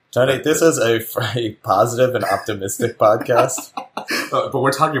Tony, this is a very positive and optimistic podcast. But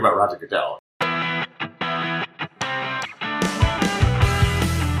we're talking about Roger Goodell.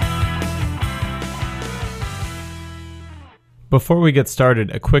 Before we get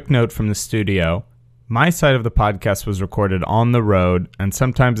started, a quick note from the studio. My side of the podcast was recorded on the road, and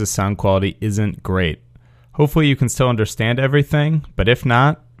sometimes the sound quality isn't great. Hopefully you can still understand everything, but if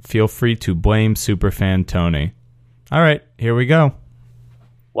not, feel free to blame Superfan Tony. All right, here we go.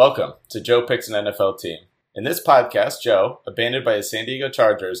 Welcome to Joe Picks an NFL Team. In this podcast, Joe, abandoned by his San Diego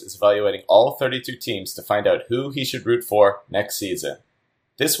Chargers, is evaluating all 32 teams to find out who he should root for next season.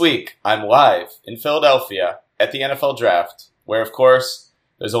 This week, I'm live in Philadelphia at the NFL Draft, where, of course,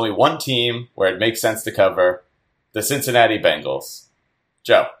 there's only one team where it makes sense to cover, the Cincinnati Bengals.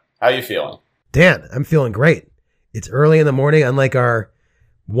 Joe, how are you feeling? Dan, I'm feeling great. It's early in the morning, unlike our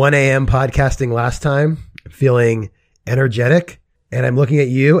 1 a.m. podcasting last time. I'm feeling energetic, and I'm looking at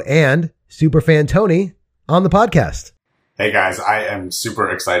you and Superfan Tony on the podcast. Hey guys, I am super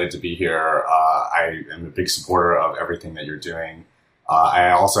excited to be here. I am a big supporter of everything that you're doing.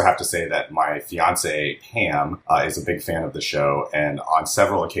 I also have to say that my fiance, Pam, is a big fan of the show and on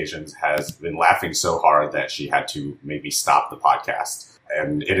several occasions has been laughing so hard that she had to maybe stop the podcast.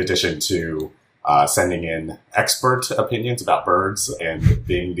 And in addition to sending in expert opinions about birds and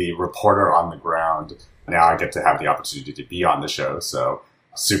being the reporter on the ground, now I get to have the opportunity to be on the show. So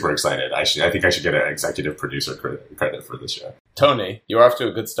super excited. I think I should get an executive producer credit for this show. Tony, you're off to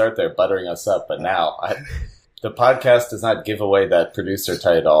a good start there, buttering us up, but now the podcast does not give away that producer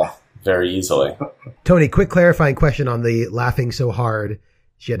title very easily. Tony, quick clarifying question on the laughing so hard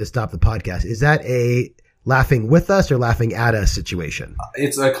she had to stop the podcast. Is that a laughing with us or laughing at us situation?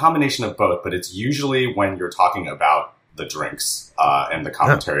 It's a combination of both, but it's usually when you're talking about the drinks and the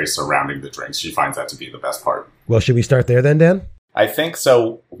commentary surrounding the drinks. She finds that to be the best part. Well, should we start there then, Dan? I think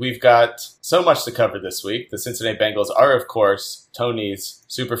so. We've got so much to cover this week. The Cincinnati Bengals are, of course,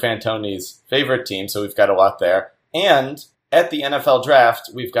 Superfan Tony's favorite team, so we've got a lot there. And at the NFL Draft,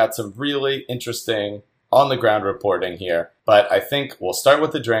 we've got some really interesting on-the-ground reporting here. But I think we'll start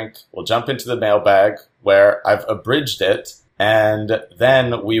with the drink. We'll jump into the mailbag, where I've abridged it, and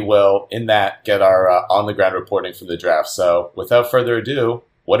then we will, in that, get our on-the-ground reporting from the draft. So without further ado,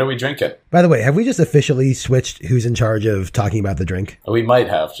 what are we drinking? By the way, have we just officially switched who's in charge of talking about the drink? We might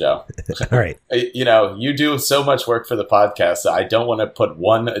have, Joe. All right. You know, you do so much work for the podcast, so I don't want to put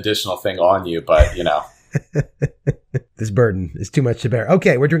one additional thing on you, but, you know. This burden is too much to bear.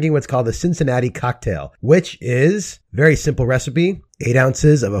 Okay, we're drinking what's called the Cincinnati Cocktail, which is very simple recipe. 8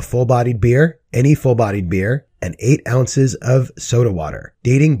 ounces of a full-bodied beer, any full-bodied beer, and 8 ounces of soda water.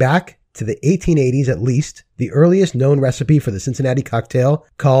 Dating back to the 1880s at least, the earliest known recipe for the Cincinnati Cocktail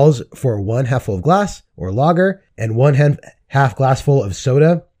calls for 1 half full of glass or lager and 1 half glassful of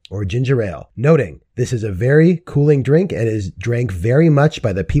soda or ginger ale. Noting, this is a very cooling drink and is drank very much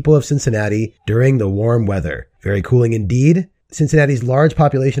by the people of Cincinnati during the warm weather. Very cooling indeed. Cincinnati's large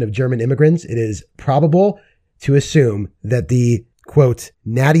population of German immigrants, it is probable to assume that the, quote,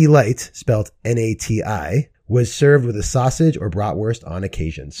 natty light, spelled N-A-T-I, was served with a sausage or bratwurst on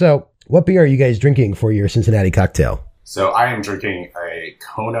occasion. So, what beer are you guys drinking for your Cincinnati cocktail? So I am drinking a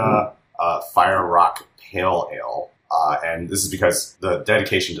Kona Fire Rock Pale Ale. And this is because the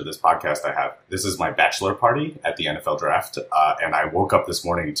dedication to this podcast I have. This is my bachelor party at the NFL Draft. And I woke up this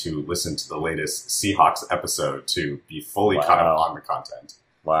morning to listen to the latest Seahawks episode to be fully caught up on the content.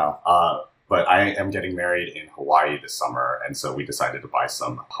 Wow. But I am getting married in Hawaii this summer. And so we decided to buy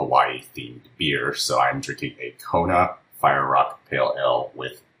some Hawaii-themed beer. So I'm drinking a Kona Fire Rock Pale Ale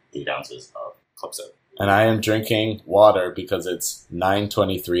with 8 ounces of club soda. And I am drinking water because it's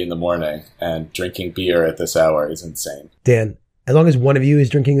 9:23 in the morning, and drinking beer at this hour is insane. Dan, as long as one of you is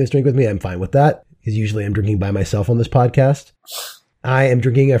drinking this drink with me, I'm fine with that, because usually I'm drinking by myself on this podcast. I am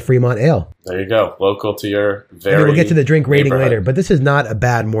drinking a Fremont Ale. There you go. Local to your very I mean, we'll get to the drink rating neighborhood later, but this is not a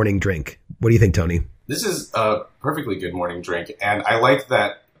bad morning drink. What do you think, Tony? This is a perfectly good morning drink. And I like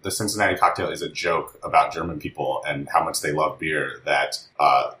that the Cincinnati Cocktail is a joke about German people and how much they love beer, that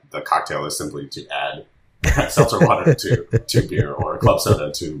the cocktail is simply to add seltzer water to beer or club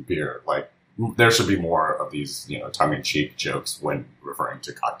soda to beer. Like, there should be more of these, tongue-in-cheek jokes when referring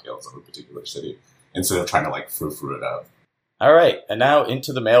to cocktails of a particular city, instead of trying to, frou-frou it up. All right, and now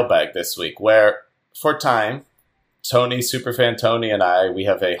into the mailbag this week, where, for time, Tony, Superfan Tony, and I, we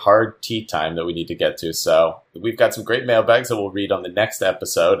have a hard tea time that we need to get to. So we've got some great mailbags that we'll read on the next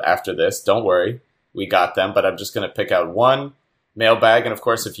episode after this. Don't worry, we got them, but I'm just going to pick out one mailbag. And of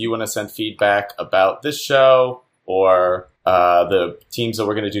course, if you want to send feedback about this show or The teams that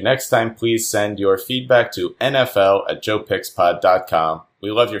we're going to do next time, please send your feedback to nfl@joepickspod.com.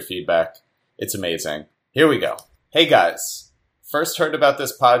 We love your feedback. It's amazing. Here we go. Hey guys. First heard about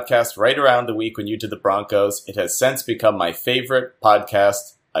this podcast right around the week when you did the Broncos. It has since become my favorite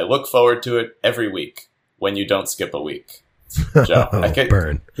podcast. I look forward to it every week when you don't skip a week. Joe, I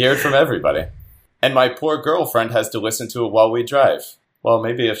can hear it from everybody. And my poor girlfriend has to listen to it while we drive. Well,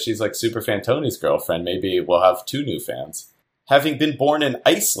 maybe if she's like Superfan Tony's girlfriend, maybe we'll have 2 new fans. Having been born in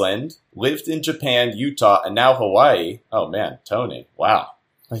Iceland, lived in Japan, Utah, and now Hawaii. Oh man, Tony, wow.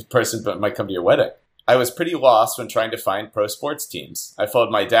 This person might come to your wedding. I was pretty lost when trying to find pro sports teams. I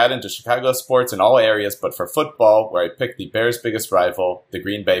followed my dad into Chicago sports in all areas, but for football, where I picked the Bears' biggest rival, the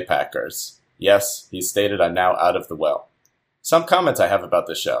Green Bay Packers. Yes, he stated I'm now out of the well. Some comments I have about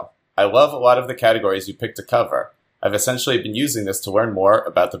the show. I love a lot of the categories you picked to cover. I've essentially been using this to learn more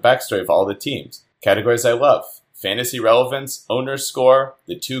about the backstory of all the teams. Categories I love: fantasy relevance, owner's score,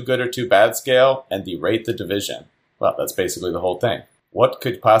 the too good or too bad scale, and the rate the division. Well, that's basically the whole thing. What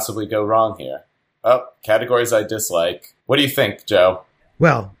could possibly go wrong here? Oh, categories I dislike. What do you think, Joe?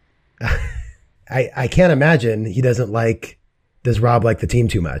 Well, I can't imagine does Rob like the team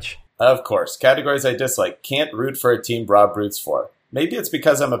too much? Of course. Categories I dislike. Can't root for a team Rob roots for. Maybe it's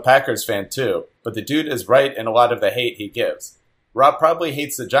because I'm a Packers fan too, but the dude is right in a lot of the hate he gives. Rob probably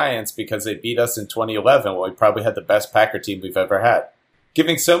hates the Giants because they beat us in 2011 when we probably had the best Packer team we've ever had.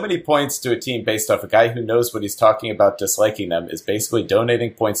 Giving so many points to a team based off a guy who knows what he's talking about disliking them is basically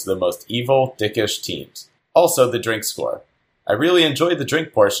donating points to the most evil, dickish teams. Also, the drink score. I really enjoyed the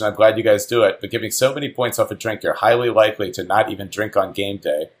drink portion, I'm glad you guys do it, but giving so many points off a drink you're highly likely to not even drink on game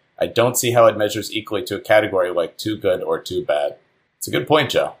day. I don't see how it measures equally to a category like too good or too bad. It's a good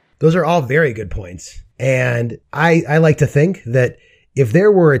point, Joe. Those are all very good points. And I like to think that if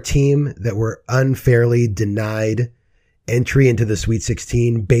there were a team that were unfairly denied entry into the Sweet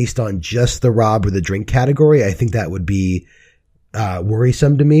 16 based on just the Rob or the drink category, I think that would be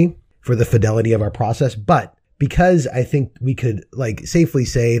worrisome to me for the fidelity of our process. But because I think we could safely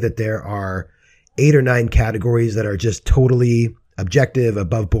say that there are 8 or 9 categories that are just totally objective,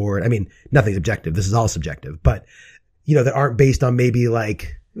 above board. I mean, nothing's objective. This is all subjective, but that aren't based on maybe a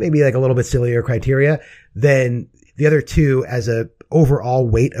little bit sillier criteria, then the other 2 as a overall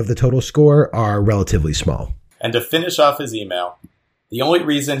weight of the total score are relatively small. And to finish off his email, the only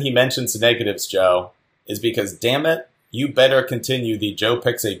reason he mentions negatives, Joe, is because, damn it, you better continue the Joe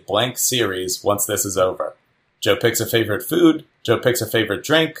Picks a Blank series once this is over. Joe picks a favorite food, Joe picks a favorite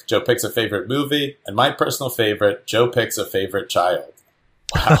drink, Joe picks a favorite movie, and my personal favorite, Joe picks a favorite child.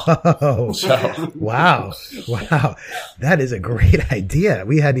 Wow. Oh, wow. That is a great idea.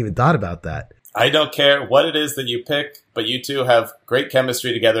 We hadn't even thought about that. I don't care what it is that you pick, but you two have great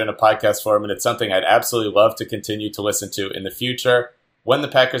chemistry together in a podcast form, and it's something I'd absolutely love to continue to listen to in the future. When the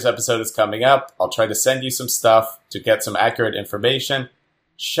Packers episode is coming up, I'll try to send you some stuff to get some accurate information.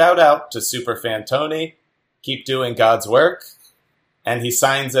 Shout out to Superfan Tony. Keep doing God's work. And he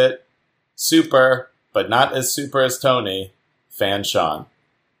signs it, super, but not as super as Tony, Fan Sean.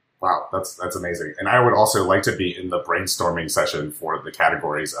 Wow, that's amazing. And I would also like to be in the brainstorming session for the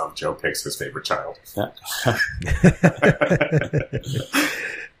categories of Joe Picks his favorite child. Yeah.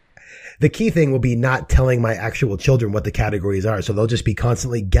 The key thing will be not telling my actual children what the categories are, so they'll just be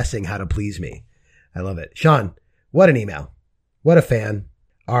constantly guessing how to please me. I love it. Sean, what an email. What a fan.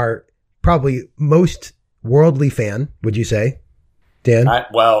 Our probably most worldly fan, would you say? Dan?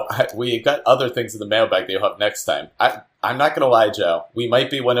 We got other things in the mailbag that you'll have next time. I'm not going to lie, Joe. We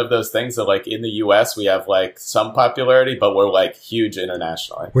might be one of those things that, in the U.S., we have, some popularity, but we're, huge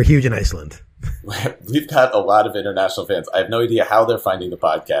internationally. We're huge in Iceland. We've got a lot of international fans. I have no idea how they're finding the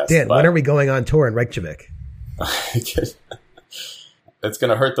podcast. Dan, when are we going on tour in Reykjavik? It's going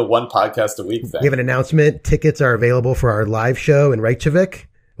to hurt the one podcast a week thing. We have an announcement. Tickets are available for our live show in Reykjavik.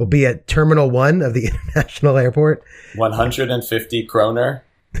 We'll be at Terminal 1 of the International Airport. 150 kroner.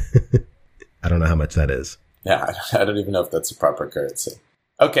 I don't know how much that is. Yeah, I don't even know if that's a proper currency.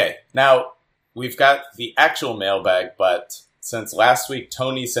 Okay, now we've got the actual mailbag, but since last week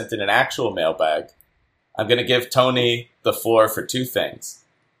Tony sent in an actual mailbag, I'm going to give Tony the floor for 2 things.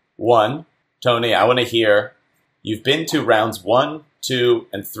 1, Tony, I want to hear, you've been to rounds 1, 2,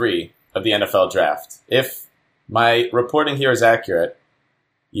 and 3 of the NFL draft. If my reporting here is accurate,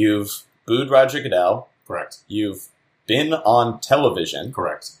 you've booed Roger Goodell. Correct. You've been on television.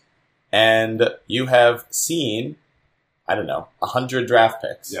 Correct. And you have seen, 100 draft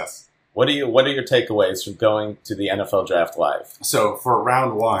picks. Yes. What are your takeaways from going to the NFL draft live? So for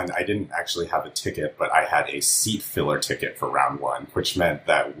round 1, I didn't actually have a ticket, but I had a seat filler ticket for round 1, which meant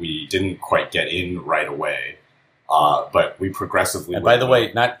that we didn't quite get in right away. But we progressively... And by the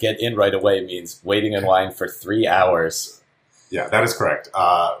way, not get in right away means waiting in line for 3 hours. Yeah, that is correct.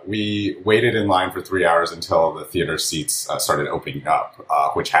 We waited in line for 3 hours until the theater seats started opening up,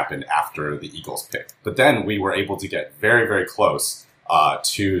 which happened after the Eagles pick. But then we were able to get very, very close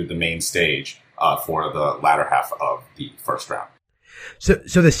to the main stage for the latter half of the first round. So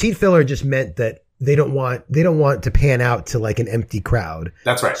the seat filler just meant that they don't want to pan out to like an empty crowd.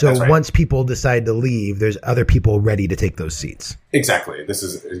 That's right. So that's right. Once people decide to leave, there's other people ready to take those seats. Exactly. This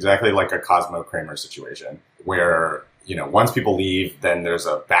is exactly like a Cosmo Kramer situation where, once people leave, then there's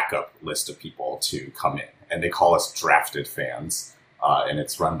a backup list of people to come in, and they call us drafted fans. And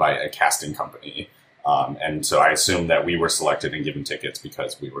it's run by a casting company. And so I assume that we were selected and given tickets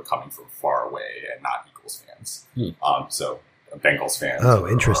because we were coming from far away and not Eagles fans. So Bengals fans. Oh,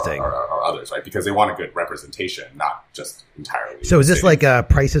 interesting. Or others, right? Because they want a good representation, not just entirely. So is this like a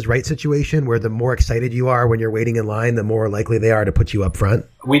Price is Right situation where the more excited you are when you're waiting in line, the more likely they are to put you up front?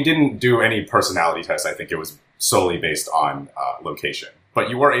 We didn't do any personality tests. I think it was solely based on location. But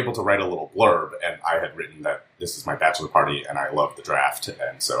you were able to write a little blurb, and I had written that this is my bachelor party and I love the draft.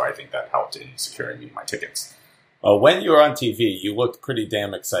 And so I think that helped in securing me my tickets. Well, when you were on TV, you looked pretty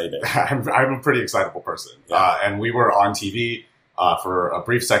damn excited. I'm a pretty excitable person. And we were on TV for a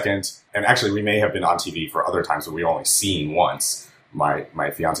brief second. And actually, we may have been on TV for other times, but we only seen once. My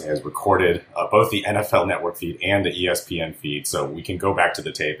fiance has recorded both the NFL Network feed and the ESPN feed, so we can go back to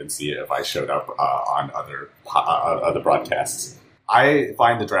the tape and see if I showed up on other broadcasts. I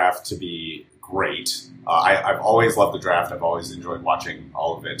find the draft to be great. I've always loved the draft. I've always enjoyed watching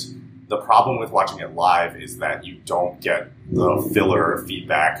all of it. The problem with watching it live is that you don't get the filler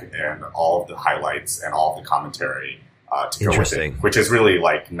feedback and all of the highlights and all of the commentary to go with it, which is really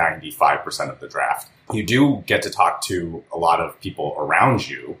like 95% of the draft. You do get to talk to a lot of people around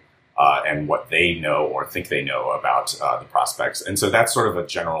you and what they know or think they know about the prospects. And so that's sort of a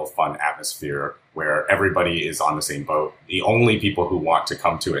general fun atmosphere where everybody is on the same boat. The only people who want to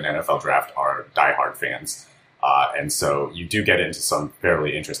come to an NFL draft are diehard fans. And so you do get into some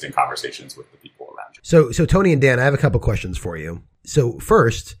fairly interesting conversations with the people around you. So Tony and Dan, I have a couple questions for you. So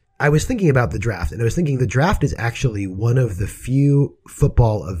first, I was thinking about the draft, and I was thinking the draft is actually one of the few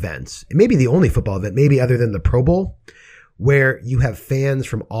football events, it may be the only football event, maybe other than the Pro Bowl, where you have fans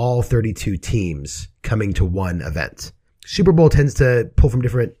from all 32 teams coming to one event. Super Bowl tends to pull from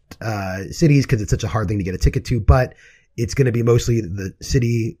different cities because it's such a hard thing to get a ticket to, but it's going to be mostly the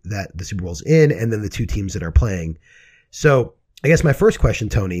city that the Super Bowl's in and then the two teams that are playing. So I guess my first question,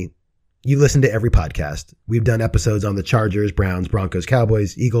 Tony, you listen to every podcast. We've done episodes on the Chargers, Browns, Broncos,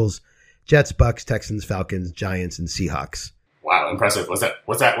 Cowboys, Eagles, Jets, Bucks, Texans, Falcons, Giants, and Seahawks. Wow, impressive. Was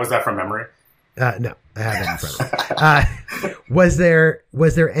that from memory? No, I have that in front of me. Was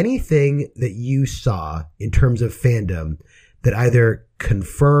there anything that you saw in terms of fandom that either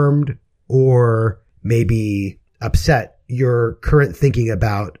confirmed or maybe upset your current thinking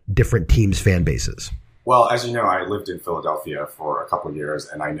about different teams' fan bases? Well, as you know, I lived in Philadelphia for a couple of years,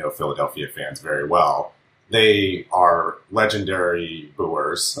 and I know Philadelphia fans very well. They are legendary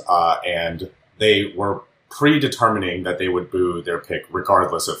booers, and they were predetermining that they would boo their pick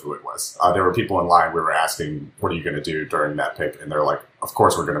regardless of who it was. There were people in line, we were asking, what are you going to do during that pick? And they're like, of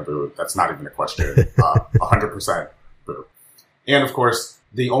course we're going to boo. That's not even a question. 100% boo. And of course,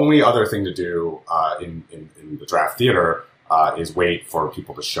 the only other thing to do in the draft theater is wait for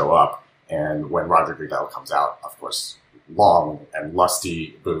people to show up. And when Roger Goodell comes out, of course, long and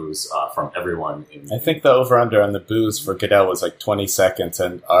lusty boos from everyone. I think the over-under on the boos for Goodell was like 20 seconds,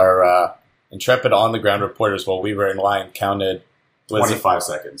 and our intrepid on-the-ground reporters, while we were in line, counted 25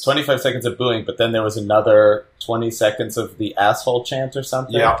 seconds. 25 seconds of booing, but then there was another 20 seconds of the asshole chant or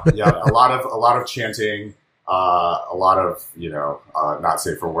something. Yeah. a lot of chanting, a lot of, not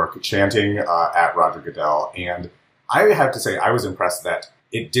safe for work chanting at Roger Goodell. And I have to say, I was impressed that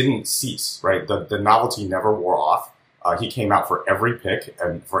it didn't cease, right? The novelty never wore off. He came out for every pick,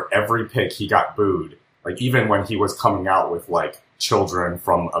 and for every pick he got booed. Like even when he was coming out with like children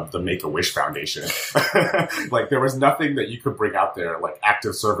from the Make-A-Wish Foundation, like there was nothing that you could bring out there, like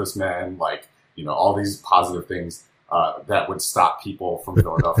active servicemen, like, all these positive things that would stop people from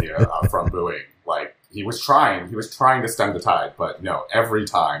Philadelphia from booing. Like he was trying to stem the tide, but no, every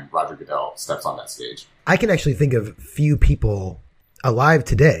time Roger Goodell steps on that stage. I can actually think of few people alive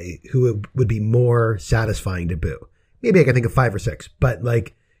today who would be more satisfying to boo. Maybe I can think of 5 or 6, but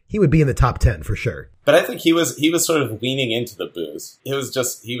like he would be in the top 10 for sure. But I think he was sort of leaning into the boos. He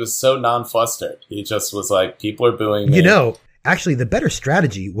was so non-flustered. He just was like, people are booing me. Actually the better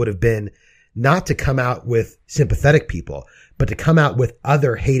strategy would have been not to come out with sympathetic people, but to come out with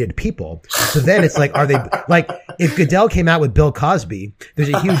other hated people. So then it's like, are they like, if Goodell came out with Bill Cosby, there's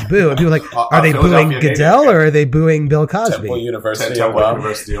a huge boo. And people are like, are they booing Goodell or are they booing Bill Cosby? Temple University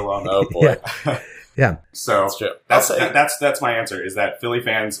alum. Oh boy. Yeah. So That's true. that's my answer, is that Philly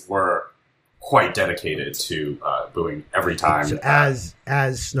fans were quite dedicated to booing every time. So as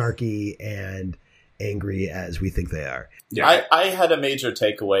snarky and angry as we think they are. Yeah. I had a major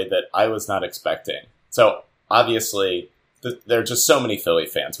takeaway that I was not expecting. So obviously, there are just so many Philly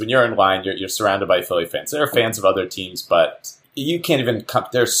fans. When you're in line, you're surrounded by Philly fans. There are fans of other teams, but you can't even come.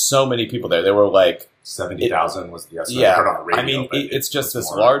 There's so many people there. There were like 70,000 was the estimate. yeah. I heard on the radio, I mean, it's just this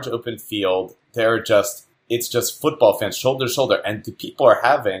more. large open field. It's just football fans shoulder to shoulder, and the people are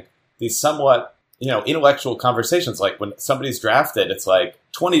having these somewhat intellectual conversations. Like when somebody's drafted, it's like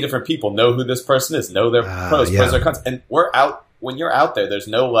 20 different people know who this person is, know their pros, their cons, and we're out. When you're out there, there's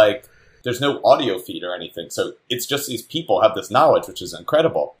no audio feed or anything. So it's just these people have this knowledge, which is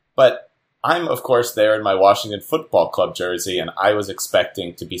incredible. But I'm, of course, there in my Washington Football Club jersey, and I was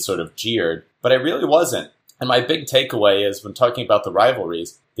expecting to be sort of jeered, but I really wasn't. And my big takeaway is when talking about the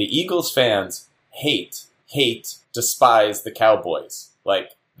rivalries, the Eagles fans hate, despise the Cowboys.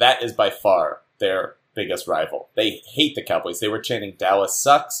 Like, that is by far their biggest rival. They hate the Cowboys. They were chanting Dallas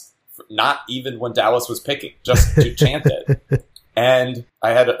sucks, not even when Dallas was picking, just to chant it. And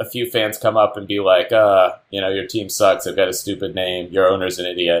I had a few fans come up and be like, your team sucks. They've got a stupid name. Your owner's an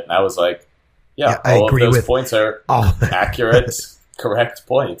idiot. And I was like, I agree of those with points are accurate, correct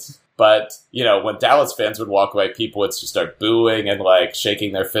points. But, when Dallas fans would walk away, people would just start booing and like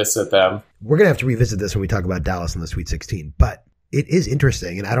shaking their fists at them. We're going to have to revisit this when we talk about Dallas in the Sweet 16, but it is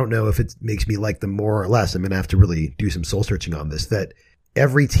interesting. And I don't know if it makes me like them more or less. I'm going to have to really do some soul searching on this, that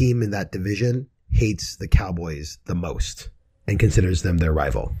every team in that division hates the Cowboys the most and considers them their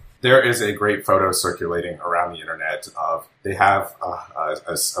rival. There is a great photo circulating around the internet of, they have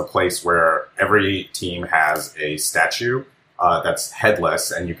a place where every team has a statue that's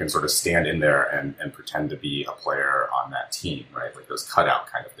headless, and you can sort of stand in there and pretend to be a player on that team, right? Like those cutout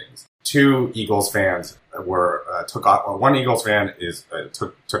kind of things. Two Eagles fans one Eagles fan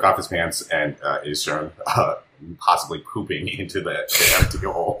took off his pants and is shown possibly pooping into the empty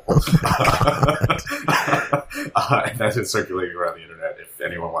hole. And that is circulating around the internet if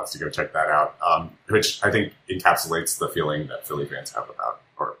anyone wants to go check that out, which I think encapsulates the feeling that Philly fans have about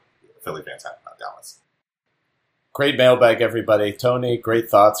Dallas. Great mailbag, everybody. Tony, great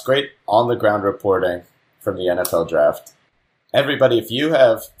thoughts, great on-the-ground reporting from the NFL draft. Everybody, if you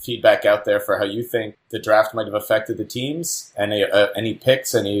have feedback out there for how you think the draft might have affected the teams, any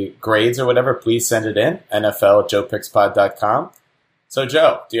picks, any grades or whatever, please send it in, NFL@joepickspod.com. So,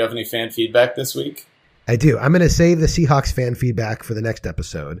 Joe, do you have any fan feedback this week? I do. I'm going to save the Seahawks fan feedback for the next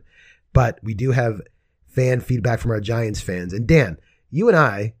episode, but we do have fan feedback from our Giants fans. And Dan, you and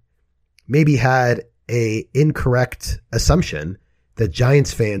I maybe had a incorrect assumption that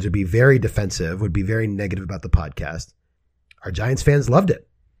Giants fans would be very defensive, would be very negative about the podcast. Our Giants fans loved it.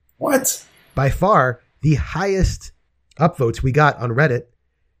 What? By far, the highest upvotes we got on Reddit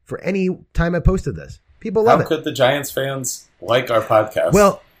for any time I posted this. People love it. How could the Giants fans like our podcast?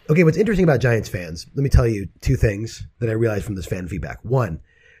 Well, okay, what's interesting about Giants fans, let me tell you two things that I realized from this fan feedback. One,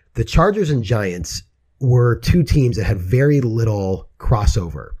 the Chargers and Giants were two teams that had very little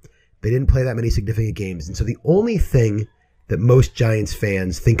crossover. They didn't play that many significant games. And so the only thing that most Giants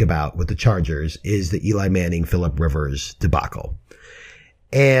fans think about with the Chargers is the Eli Manning, Phillip Rivers debacle.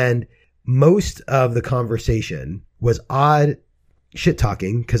 And most of the conversation was odd shit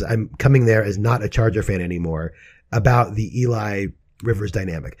talking, because I'm coming there as not a Charger fan anymore, about the Eli Rivers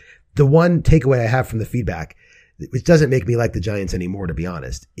dynamic. The one takeaway I have from the feedback, which doesn't make me like the Giants anymore, to be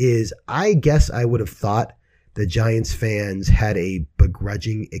honest, is I guess I would have thought the Giants fans had a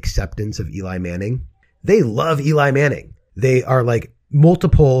begrudging acceptance of Eli Manning. They love Eli Manning. They are like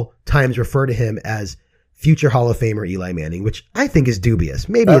multiple times refer to him as future Hall of Famer Eli Manning, which I think is dubious.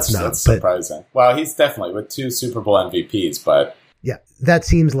 Maybe it's not. That's surprising. Well, he's definitely with 2 Super Bowl MVPs, but yeah, that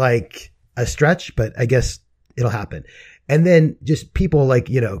seems like a stretch, but I guess it'll happen. And then just people like,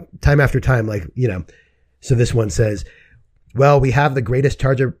 time after time, like, so this one says, well, we have the greatest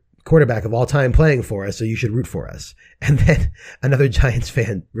Charger quarterback of all time playing for us, so you should root for us. And then another Giants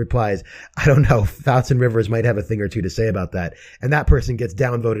fan replies, I don't know, Fouts and Rivers might have a thing or two to say about that. And that person gets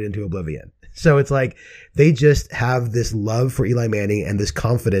downvoted into oblivion. So it's like they just have this love for Eli Manning and this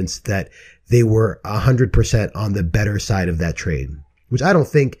confidence that they were 100% on the better side of that trade, which I don't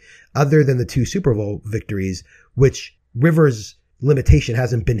think, other than the 2 Super Bowl victories, which Rivers' limitation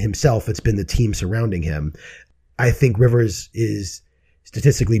hasn't been himself, it's been the team surrounding him. I think Rivers is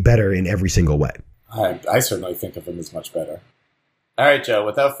statistically better in every single way. I certainly think of him as much better. All right, Joe,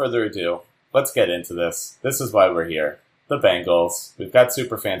 without further ado, let's get into this. This is why we're here. The Bengals. We've got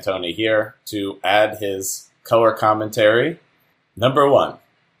Superfan Tony here to add his color commentary. Number 1,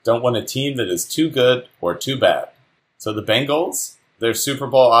 don't want a team that is too good or too bad. So the Bengals, their Super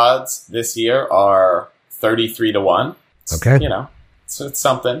Bowl odds this year are 33-1. Okay. So it's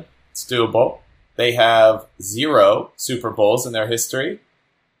something. It's doable. They have 0 Super Bowls in their history.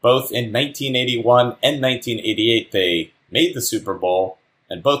 Both in 1981 and 1988, they made the Super Bowl,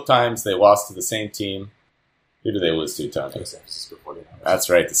 and both times they lost to the same team. Who do they lose to, Tony? The San Francisco 49ers. That's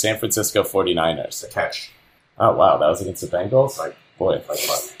right, the San Francisco 49ers. The catch. Oh, wow, that was against the Bengals? Boy,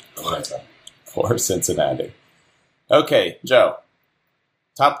 Like poor Cincinnati. Okay, Joe.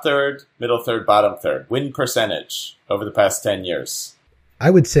 Top third, middle third, bottom third. Win percentage over the past 10 years. I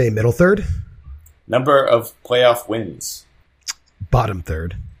would say middle third. Number of playoff wins. Bottom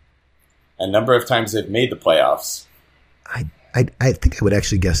third. And number of times they've made the playoffs. I think I would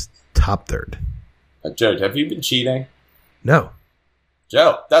actually guess top third. Joe, have you been cheating? No.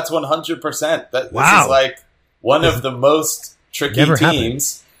 Joe, that's 100%. This Wow. is like one of the most tricky Never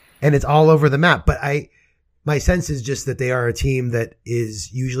teams. And it's all over the map. But my sense is just that they are a team that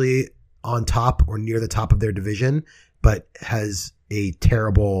is usually on top or near the top of their division, but has a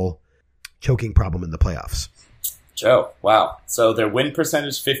terrible choking problem in the playoffs. Joe, wow. So their win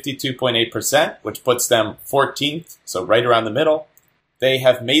percentage 52.8%, which puts them 14th, so right around the middle. They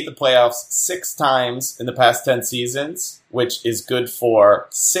have made the playoffs 6 times in the past 10 seasons, which is good for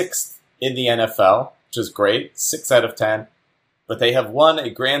 6th in the NFL, which is great, 6 out of 10. But they have won a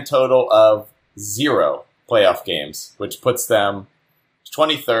grand total of 0 playoff games, which puts them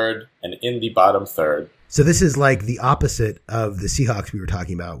 23rd and in the bottom third. So this is like the opposite of the Seahawks we were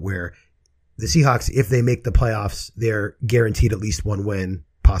talking about, where the Seahawks, if they make the playoffs, they're guaranteed at least 1 win,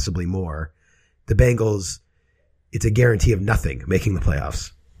 possibly more. The Bengals, it's a guarantee of nothing making the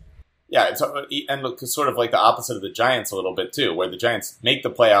playoffs. Yeah, and sort of like the opposite of the Giants a little bit too, where the Giants make the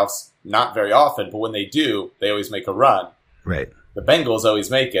playoffs not very often, but when they do, they always make a run. Right. The Bengals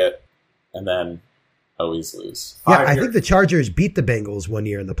always make it, and then always lose. Yeah, I think the Chargers beat the Bengals 1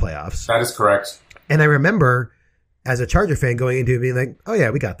 year in the playoffs. That is correct. And I remember as a Charger fan going into it being like, oh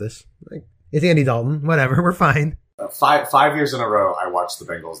yeah, we got this. Like, it's Andy Dalton. Whatever, we're fine. 5 years in a row, I watched the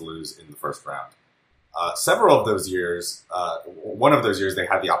Bengals lose in the first round. Several of those years, one of those years, they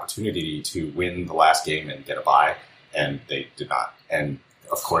had the opportunity to win the last game and get a bye, and they did not. And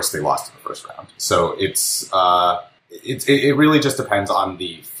of course, they lost in the first round. So it really just depends on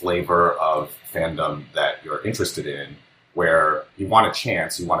the flavor of fandom that you're interested in. Where you want a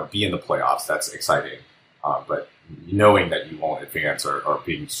chance, you want to be in the playoffs. That's exciting, but knowing that you won't advance or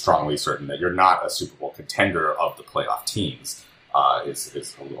being strongly certain that you're not a Super Bowl contender of the playoff teams is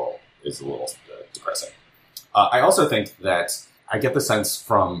a little depressing. I also think that I get the sense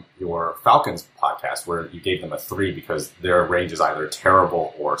from your Falcons podcast where you gave them a 3 because their range is either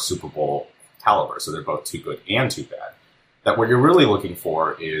terrible or Super Bowl caliber, so they're both too good and too bad. That what you're really looking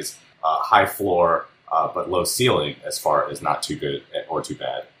for is high floor but low ceiling as far as not too good or too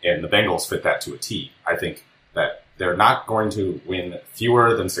bad, and the Bengals fit that to a T. I think that they're not going to win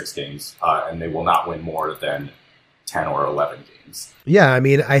fewer than 6 games, and they will not win more than 10 or 11 games. Yeah, I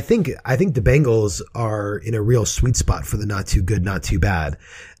mean, I think the Bengals are in a real sweet spot for the not too good, not too bad.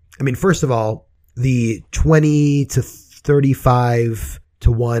 I mean, first of all, the 20 to 35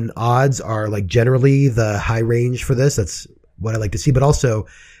 to 1 odds are like generally the high range for this. That's what I like to see. But also,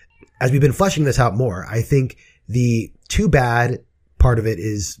 as we've been fleshing this out more, I think the too bad part of it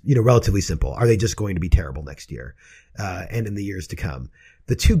is, relatively simple. Are they just going to be terrible next year and in the years to come?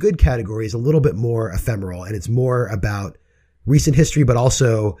 The too good category is a little bit more ephemeral, and it's more about recent history, but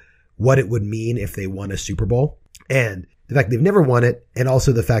also what it would mean if they won a Super Bowl. And the fact they've never won it, and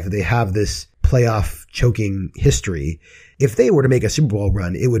also the fact that they have this playoff choking history. If they were to make a Super Bowl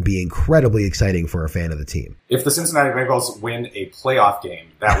run, it would be incredibly exciting for a fan of the team. If the Cincinnati Bengals win a playoff game,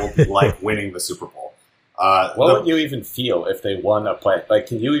 that will be like winning the Super Bowl. What would you even feel if they won a play? Like,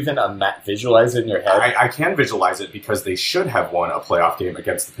 can you even visualize it in your head? I can visualize it because they should have won a playoff game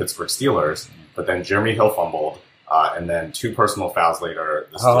against the Pittsburgh Steelers, but then Jeremy Hill fumbled, and then 2 personal fouls later,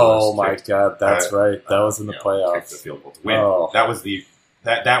 the Steelers God, that's right. That was in the playoffs. Kicked the field goal to win. Oh. That was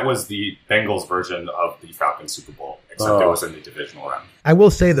the Bengals version of the Falcons Super Bowl, except it was in the divisional round. I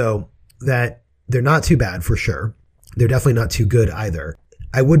will say, though, that they're not too bad for sure. They're definitely not too good either.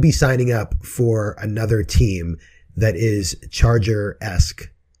 I would be signing up for another team that is Charger-esque,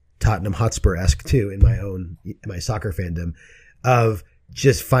 Tottenham Hotspur-esque too, in my soccer fandom, of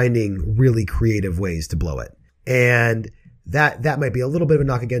just finding really creative ways to blow it. And that might be a little bit of a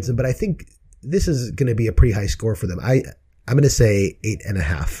knock against them, but I think this is going to be a pretty high score for them. I'm going to say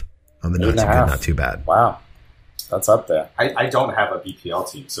 8.5 on the not too good, not too bad. Wow. That's up there. I don't have a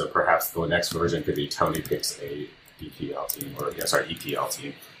BPL team, so perhaps the next version could be Tony picks a BPL team, or EPL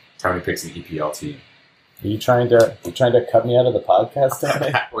team. Tony picks an EPL team. Are you trying to cut me out of the podcast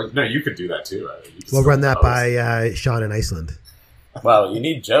today? Well, no, you could do that too. We'll run that by Sean in Iceland. Well, you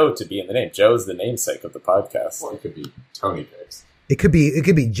need Joe to be in the name. Joe's the namesake of the podcast. Well, it could be Tony picks. It could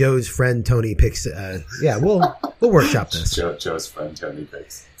be Joe's friend Tony picks. We'll workshop this. Joe's friend Tony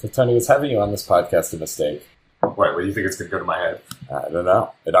picks. So Tony, is having you on this podcast a mistake? What do you think it's going to go to my head? I don't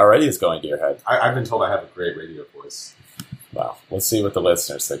know. It already is going to your head. I've been told I have a great radio voice. Well, we'll see what the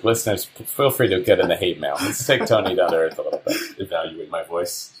listeners think. Listeners, feel free to get in the hate mail. Let's take Tony down to earth a little bit. Evaluate my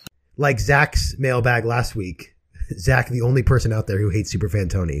voice. Like Zach's mailbag last week. Zach, the only person out there who hates Superfan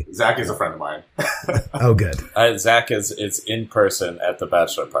Tony. Zach is a friend of mine. Oh, good. Zach is in person at the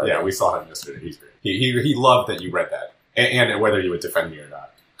bachelor party. Yeah, we saw him yesterday. He's great. He loved that you read that, and whether you would defend me or not.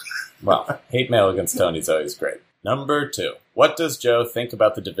 Well, hate mail against Tony is always great. Number 2. What does Joe think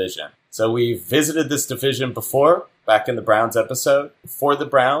about the division? So we visited this division before, back in the Browns episode. For the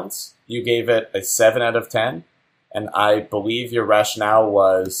Browns, you gave it a 7 out of 10. And I believe your rationale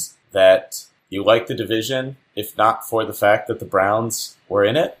was that you like the division, if not for the fact that the Browns were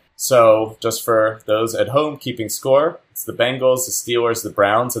in it. So just for those at home keeping score, it's the Bengals, the Steelers, the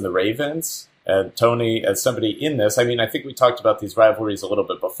Browns, and the Ravens. And Tony, as somebody in this, I think we talked about these rivalries a little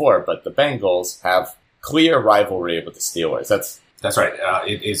bit before, but the Bengals have clear rivalry with the Steelers. That's right.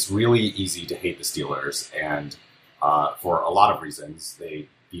 It is really easy to hate the Steelers, and for a lot of reasons. They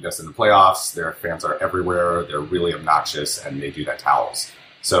beat us in the playoffs. Their fans are everywhere. They're really obnoxious, and they do that towels.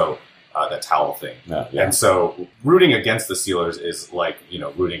 So that towel thing. Yeah. And so rooting against the Steelers is like,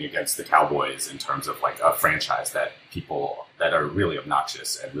 rooting against the Cowboys in terms of like a franchise that people that are really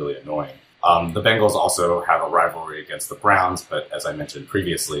obnoxious and really annoying. The Bengals also have a rivalry against the Browns, but as I mentioned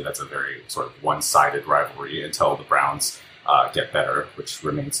previously, that's a very sort of one-sided rivalry until the Browns get better, which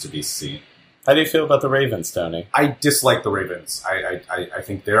remains to be seen. How do you feel about the Ravens, Tony? I dislike the Ravens. I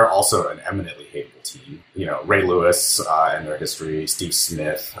think they're also an eminently hateable team. Ray Lewis and their history, Steve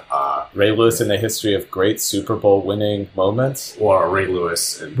Smith. Ray Lewis and the history of great Super Bowl winning moments? Or Ray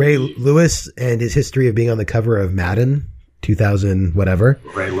Lewis. Lewis and his history of being on the cover of Madden. 2000 whatever.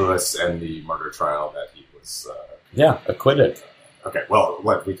 Ray Lewis and the murder trial that he was acquitted. Okay, well,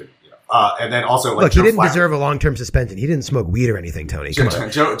 we could, and then also look, he didn't deserve a long-term suspension. He didn't smoke weed or anything, Tony. Come on.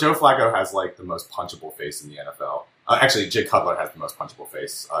 Joe Flacco has like the most punchable face in the NFL. Actually, Jay Cutler has the most punchable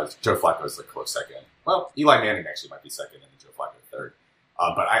face. Joe Flacco is the close second. Well, Eli Manning actually might be second, and Joe Flacco third.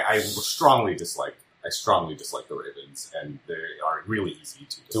 But I strongly dislike the Ravens, and they are really easy to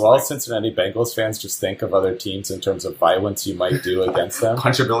dislike. Do all Cincinnati Bengals fans just think of other teams in terms of violence you might do against them?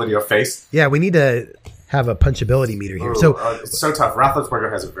 Punchability of face? Yeah, we need to have a punchability meter here. It's so tough.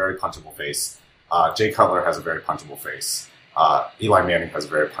 Roethlisberger has a very punchable face. Jay Cutler has a very punchable face. Eli Manning has a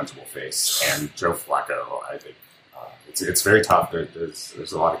very punchable face. And Joe Flacco, I think, it's very tough.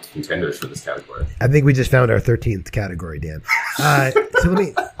 There's a lot of contenders for this category. I think we just found our 13th category, Dan. Let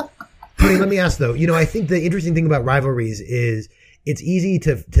me ask though, I think the interesting thing about rivalries is it's easy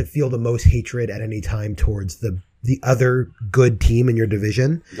to feel the most hatred at any time towards the other good team in your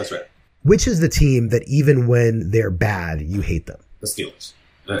division. That's right. Which is the team that even when they're bad, you hate them? The Steelers.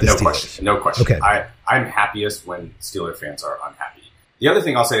 The Steelers. Question. No question. Okay. I'm happiest when Steeler fans are unhappy. The other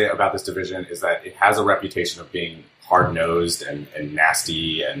thing I'll say about this division is that it has a reputation of being hard-nosed and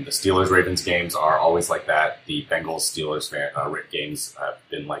nasty, and the Steelers-Ravens games are always like that. The Bengals-Steelers games have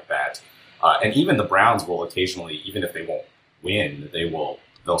been like that. And even the Browns will occasionally, even if they won't win,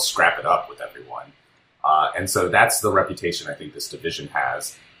 they'll scrap it up with everyone. And so that's the reputation I think this division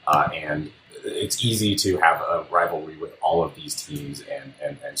has. And it's easy to have a rivalry with all of these teams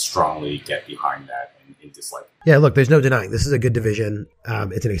and strongly get behind that and dislike it. Yeah, look, there's no denying this is a good division.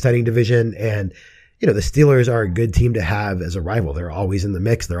 It's an exciting division, and the Steelers are a good team to have as a rival. They're always in the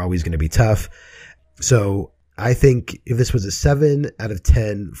mix. They're always going to be tough. So I think if this was a 7 out of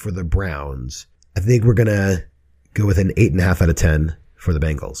 10 for the Browns, I think we're going to go with an 8.5 out of 10 for the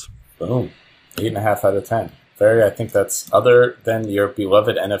Bengals. Boom. 8.5 out of 10. I think that's, other than your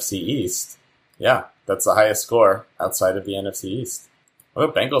beloved NFC East, yeah, that's the highest score outside of the NFC East. Well,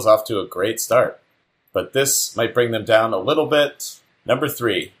 the Bengals off to a great start, but this might bring them down a little bit. Number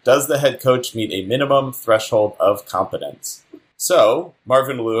 3, does the head coach meet a minimum threshold of competence? So,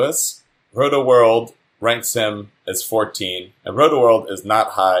 Marvin Lewis, RotoWorld ranks him as 14, and RotoWorld is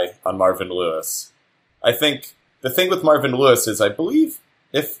not high on Marvin Lewis. I think the thing with Marvin Lewis is, I believe,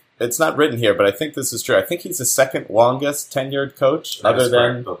 if it's not written here, but I think this is true. I think he's the second longest tenured coach other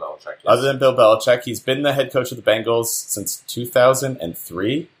than Bill Belichick. Yes. Other than Bill Belichick. He's been the head coach of the Bengals since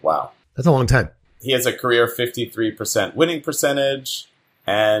 2003. Wow. That's a long time. He has a career 53% winning percentage.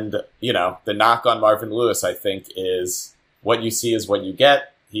 And, the knock on Marvin Lewis, I think, is what you see is what you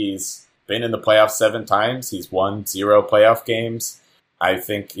get. He's been in the playoffs 7 times. He's won 0 playoff games. I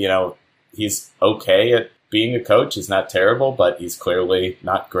think, he's okay at being a coach. He's not terrible, but he's clearly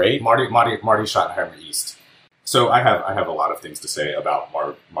not great. Marty Schottenheimer East. So I have a lot of things to say about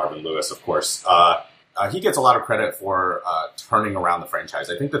Marvin Lewis, of course. He gets a lot of credit for turning around the franchise.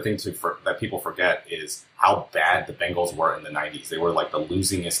 I think the thing that people forget is how bad the Bengals were in the 90s. They were like the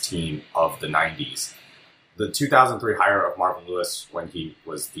losingest team of the 90s. The 2003 hire of Marvin Lewis, when he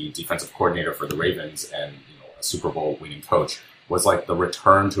was the defensive coordinator for the Ravens and a Super Bowl winning coach, was like the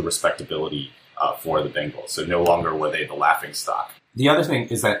return to respectability for the Bengals. So no longer were they the laughingstock. The other thing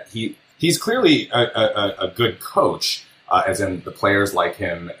is that he's clearly a good coach, as in the players like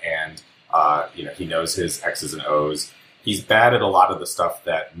him, and he knows his X's and O's. He's bad at a lot of the stuff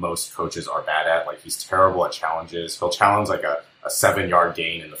that most coaches are bad at. Like, he's terrible at challenges. He'll challenge like a 7-yard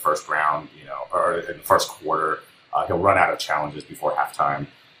gain in the first round, or in the first quarter. He'll run out of challenges before halftime,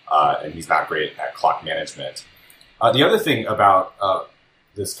 and he's not great at clock management. The other thing about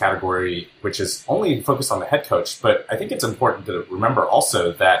this category, which is only focused on the head coach, but I think it's important to remember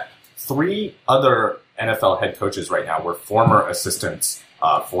also that 3 other NFL head coaches right now were former assistants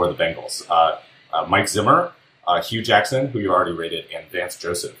for the Bengals. Mike Zimmer, Hugh Jackson, who you already rated, and Vance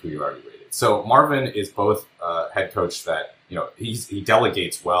Joseph, who you already rated. So Marvin is both head coach that, he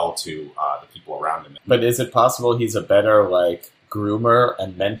delegates well to the people around him. But is it possible he's a better, groomer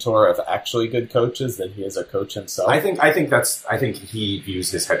and mentor of actually good coaches than he is a coach himself? I think he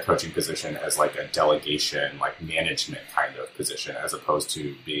views his head coaching position as like a delegation, like management kind of position, as opposed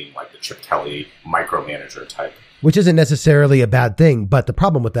to being like the Chip Kelly micromanager type. Which isn't necessarily a bad thing, but the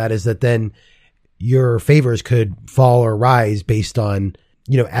problem with that is that then your favors could fall or rise based on,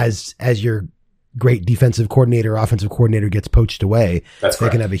 as your great defensive coordinator, offensive coordinator gets poached away. That's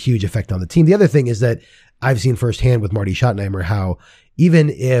correct. That can have a huge effect on the team. The other thing is that I've seen firsthand with Marty Schottenheimer how even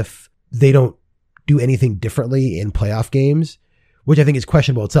if they don't do anything differently in playoff games, which I think is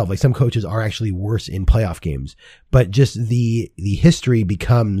questionable itself, like some coaches are actually worse in playoff games, but just the history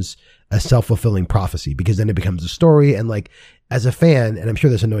becomes a self-fulfilling prophecy, because then it becomes a story. And like, as a fan, and I'm sure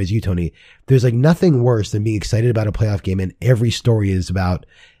this annoys you, Tony, there's like nothing worse than being excited about a playoff game and every story is about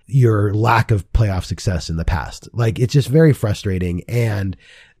your lack of playoff success in the past. Like, it's just very frustrating, and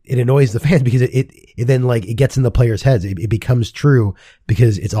it annoys the fans because it then like it gets in the players' heads. It becomes true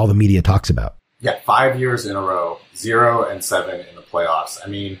because it's all the media talks about. Yeah, 5 years in a row, 0-7 in the playoffs. I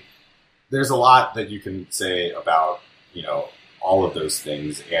mean, there's a lot that you can say about, all of those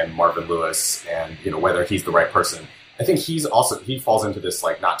things, and Marvin Lewis, and, whether he's the right person. I think he falls into this,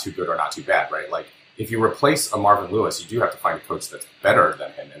 like, not too good or not too bad, right? Like, if you replace a Marvin Lewis, you do have to find a coach that's better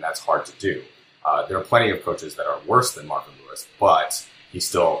than him, and that's hard to do. There are plenty of coaches that are worse than Marvin Lewis, but he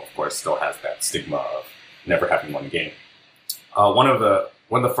still has that stigma of never having won a game. One of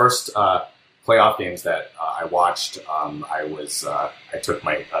the first playoff games that I watched, I took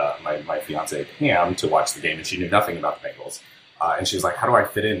my fiance Pam to watch the game, and she knew nothing about the Bengals. And she was like, "How do I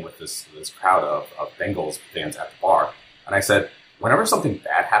fit in with this crowd of Bengals fans at the bar?" And I said, "Whenever something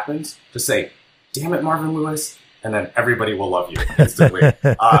bad happens, just say, 'Damn it, Marvin Lewis,' and then everybody will love you instantly."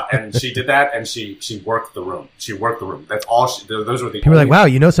 And she did that, and she worked the room. She worked the room. That's all. Those were the people were like, "Wow,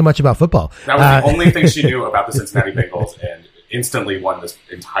 you know so much about football." That was the only thing she knew about the Cincinnati Bengals, and instantly won this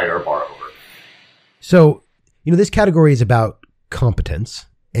entire bar over. So, this category is about competence,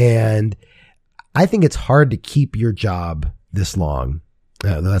 and I think it's hard to keep your job this long.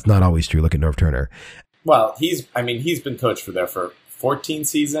 That's not always true. Look at Norv Turner. Well, he's been coach for 14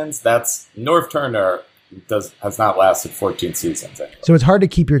 seasons. Norv Turner has not lasted 14 seasons anyway. So it's hard to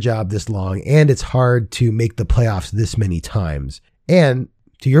keep your job this long, and it's hard to make the playoffs this many times. And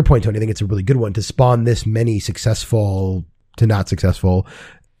to your point, Tony, I think it's a really good one to spawn this many successful to not successful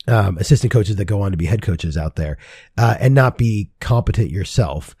assistant coaches that go on to be head coaches out there, and not be competent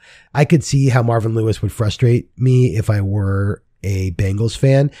yourself. I could see how Marvin Lewis would frustrate me if I were a Bengals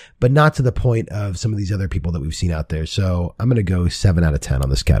fan, but not to the point of some of these other people that we've seen out there. So I'm going to go 7 out of 10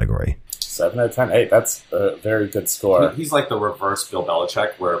 on this category. 7 out of 10. Hey, that's a very good score. He's like the reverse Bill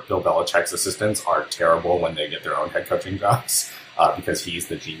Belichick, where Bill Belichick's assistants are terrible when they get their own head coaching jobs, because he's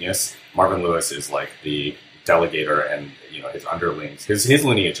the genius. Marvin Lewis is like the delegator, and his underlings. His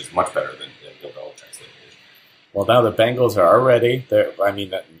lineage is much better than Bill Belichick's lineage. Well, now the Bengals are already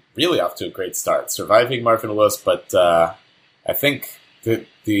really off to a great start, surviving Marvin Lewis, but I think that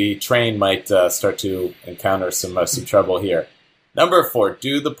the train might start to encounter some trouble here. Number 4,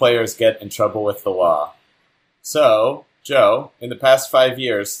 do the players get in trouble with the law? So, Joe, in the past 5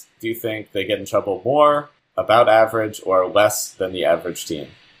 years, do you think they get in trouble more, about average, or less than the average team?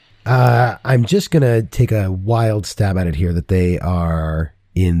 I'm just going to take a wild stab at it here that they are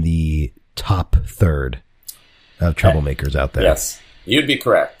in the top third of troublemakers out there. Yes, you'd be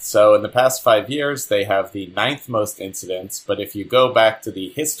correct. So in the past 5 years, they have the 9th most incidents, but if you go back to the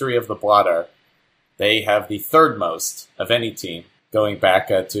history of the blotter, they have the 3rd most of any team, going back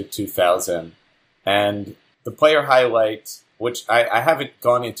to 2000. And the player highlight, which I haven't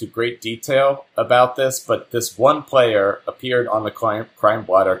gone into great detail about this, but this one player appeared on the crime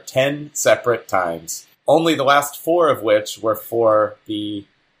blotter 10 separate times. Only the last 4 of which were for the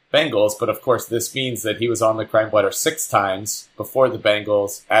Bengals, but of course this means that he was on the crime blotter 6 times before the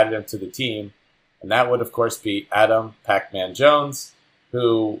Bengals added him to the team. And that would of course be Adam Pac-Man Jones,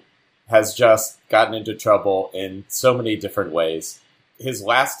 who has just gotten into trouble in so many different ways. His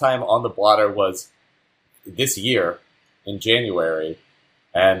last time on the blotter was this year, in January,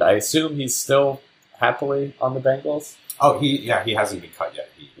 and I assume he's still happily on the Bengals. Oh, he hasn't been cut yet.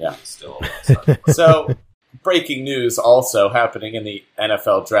 He's still So, breaking news also happening in the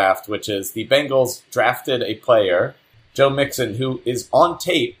NFL draft, which is the Bengals drafted a player, Joe Mixon, who is on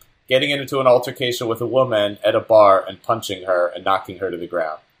tape getting into an altercation with a woman at a bar and punching her and knocking her to the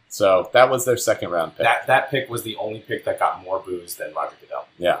ground. So that was their 2nd round pick. That pick was the only pick that got more boos than Roger Goodell.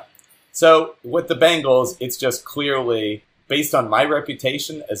 Yeah. So with the Bengals, it's just clearly based on my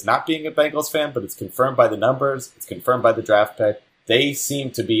reputation as not being a Bengals fan, but it's confirmed by the numbers, it's confirmed by the draft pick. They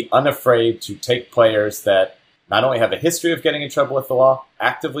seem to be unafraid to take players that not only have a history of getting in trouble with the law,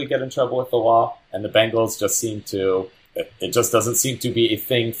 actively get in trouble with the law, and the Bengals just seem to, it just doesn't seem to be a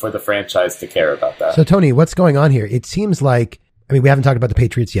thing for the franchise to care about that. So Tony, what's going on here? It seems like, I mean, we haven't talked about the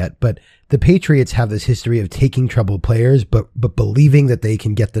Patriots yet, but the Patriots have this history of taking troubled players, but believing that they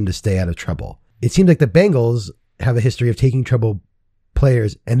can get them to stay out of trouble. It seems like the Bengals have a history of taking troubled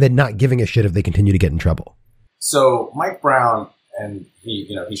players and then not giving a shit if they continue to get in trouble. So Mike Brown, and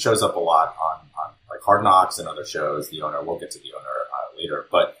he shows up a lot on like Hard Knocks and other shows. The owner, we'll get to the owner later,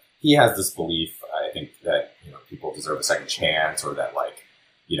 but he has this belief, I think, that people deserve a second chance, or that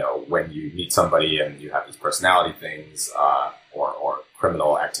when you meet somebody and you have these personality things or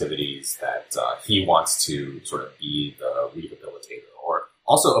criminal activities, that he wants to sort of be the rehabilitator. Or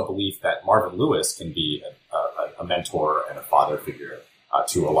also a belief that Marvin Lewis can be a mentor and a father figure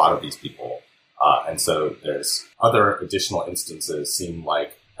to a lot of these people. And so there's other additional instances seem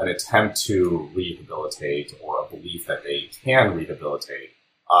like an attempt to rehabilitate, or a belief that they can rehabilitate,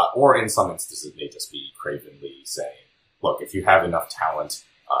 or in some instances may just be cravenly saying, look, if you have enough talent,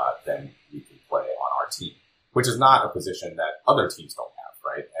 then you can play on our team, which is not a position that other teams don't have,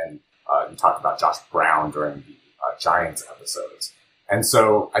 right? And you talked about Josh Brown during the Giants episodes. And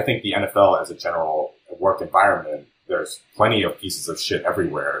so I think the NFL as a general work environment, there's plenty of pieces of shit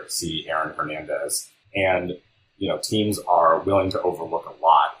everywhere. See Aaron Hernandez. And, teams are willing to overlook a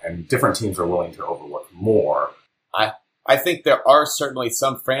lot, and different teams are willing to overlook more. I think there are certainly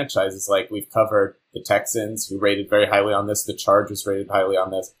some franchises, like we've covered the Texans, who rated very highly on this. The Chargers rated highly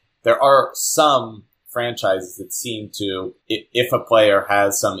on this. There are some franchises that seem to, if a player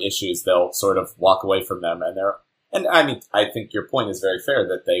has some issues, they'll sort of walk away from them. And I mean, I think your point is very fair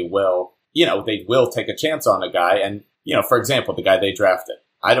that they will take a chance on a guy. And, for example, the guy they drafted,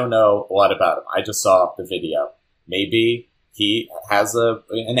 I don't know a lot about him. I just saw the video. Maybe he has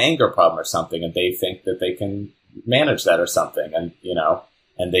an anger problem or something, and they think that they can manage that or something. And,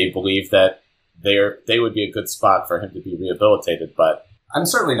 and they believe that they would be a good spot for him to be rehabilitated. But I'm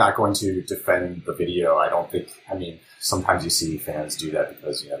certainly not going to defend the video. I don't think, sometimes you see fans do that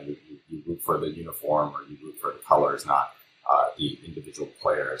because, you root for the uniform, or you root for the colors, not the individual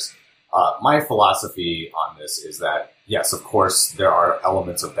players. My philosophy on this is that, yes, of course, there are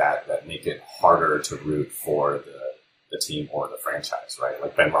elements of that make it harder to root for the team or the franchise, right?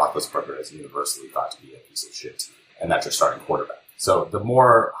 Like Ben Roethlisberger is universally thought to be a piece of shit, and that's your starting quarterback. So the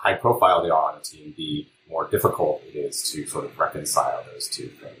more high profile they are on a team, the more difficult it is to sort of reconcile those two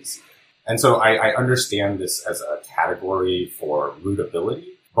things. And so I understand this as a category for rootability,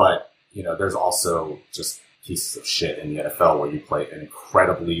 but, there's also just pieces of shit in the NFL where you play an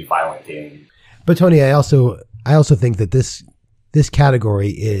incredibly violent game. But Tony, I also think that this category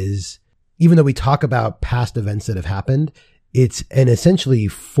is, even though we talk about past events that have happened, it's an essentially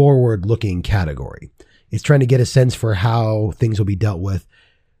forward-looking category. It's trying to get a sense for how things will be dealt with,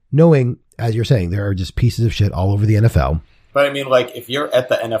 knowing, as you're saying, there are just pieces of shit all over the NFL. But I mean, like, if you're at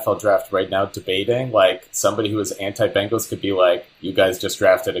the NFL draft right now debating, like, somebody who is anti-Bengals could be like, you guys just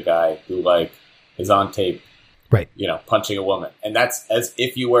drafted a guy who, like, is on tape, Right. Punching a woman. And that's, as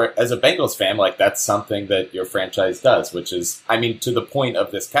if you were, as a Bengals fan, like, that's something that your franchise does, which is, I mean, to the point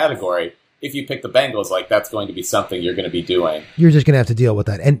of this category, if you pick the Bengals, like, that's going to be something you're going to be doing. You're just going to have to deal with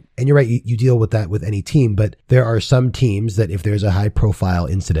that. And you're right, you deal with that with any team, but there are some teams that if there's a high profile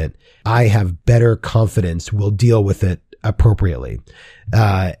incident, I have better confidence will deal with it appropriately.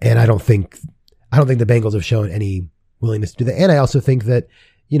 And I don't think the Bengals have shown any willingness to do that. And I also think that,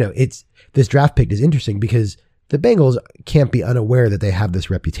 this draft pick is interesting because the Bengals can't be unaware that they have this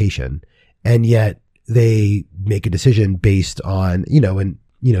reputation, and yet they make a decision based on,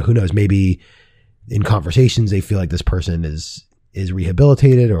 who knows, maybe in conversations they feel like this person is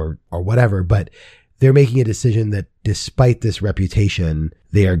rehabilitated or whatever, but they're making a decision that despite this reputation,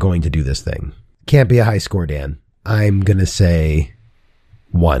 they are going to do this thing. Can't be a high score, Dan. I'm going to say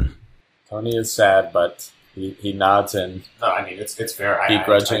 1. Tony is sad, but he nods and no, I mean, it's fair.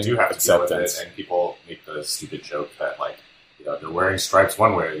 Begrudging I do have to deal with it, and people make the stupid joke that, like, they're wearing stripes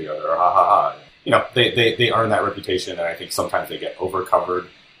one way or the other, ha ha ha. They earn that reputation, and I think sometimes they get overcovered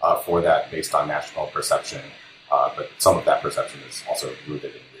for that based on national perception. But some of that perception is also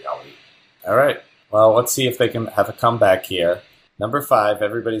rooted in reality. All right. Well, let's see if they can have a comeback here. Number 5,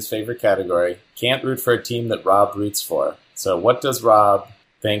 everybody's favorite category. Can't root for a team that Rob roots for. So what does Rob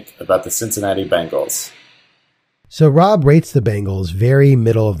think about the Cincinnati Bengals? So Rob rates the Bengals very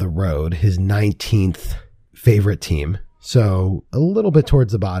middle of the road, his 19th favorite team. So a little bit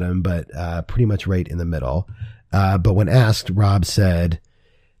towards the bottom, but pretty much right in the middle. But when asked, Rob said,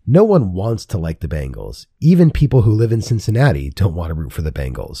 no one wants to like the Bengals. Even people who live in Cincinnati don't want to root for the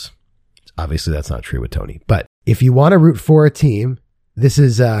Bengals. Obviously, that's not true with Tony. But if you want to root for a team, this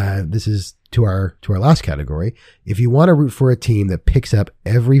is to our last category. If you want to root for a team that picks up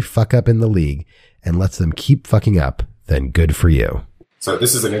every fuck up in the league and lets them keep fucking up, then good for you. So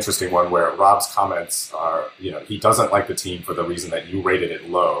this is an interesting one where Rob's comments are, he doesn't like the team for the reason that you rated it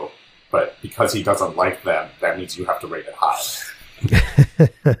low, but because he doesn't like them, that means you have to rate it high.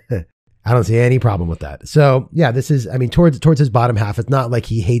 I don't see any problem with that. So yeah, this is, towards his bottom half. It's not like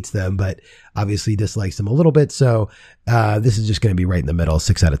he hates them, but obviously dislikes them a little bit. So this is just going to be right in the middle,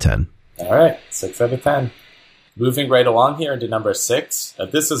 6 out of 10. All right, 6 out of 10. Moving right along here into number 6.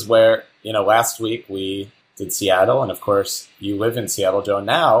 This is where, last week we did Seattle, and of course you live in Seattle, Joe.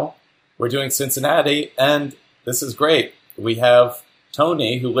 Now we're doing Cincinnati, and this is great. We have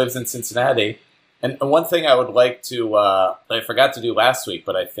Tony, who lives in Cincinnati. And one thing I would like to, I forgot to do last week,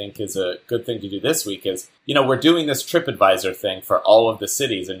 but I think is a good thing to do this week is, we're doing this TripAdvisor thing for all of the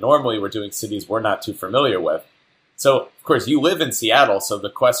cities, and normally we're doing cities we're not too familiar with. So, of course, you live in Seattle, so the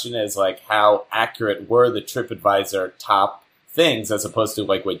question is, like, how accurate were the TripAdvisor top things as opposed to,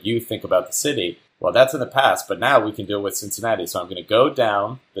 like, what you think about the city? Well, that's in the past, but now we can do it with Cincinnati. So I'm going to go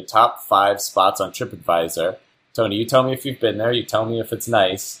down the top 5 spots on TripAdvisor. Tony, you tell me if you've been there. You tell me if it's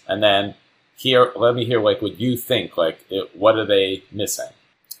nice. And then let me hear, like, what you think. Like, what are they missing?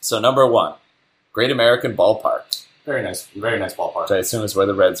 So number 1, Great American Ballpark. Very nice ballpark. Which I assume is where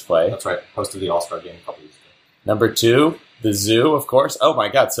the Reds play. That's right. Hosted the All-Star game a couple weeks ago. Number 2, the zoo, of course. Oh my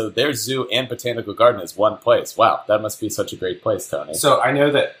God! So their zoo and botanical garden is one place. Wow, that must be such a great place, Tony. So I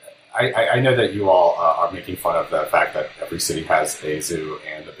know that you all are making fun of the fact that every city has a zoo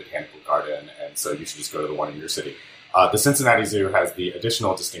and a botanical garden, and so you should just go to the one in your city. The Cincinnati Zoo has the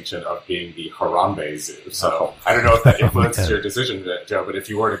additional distinction of being the Harambe Zoo. So I don't know if that influences your decision, Joe, but if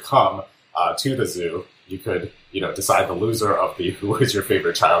you were to come to the zoo, you could, decide the loser of the who is your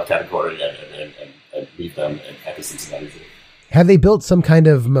favorite child category and leave them at the Cincinnati Zoo. Have they built some kind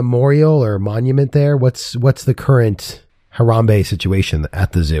of memorial or monument there? What's the current Harambe situation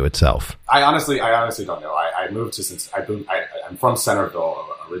at the zoo itself? I honestly don't know. I moved to I'm from Centerville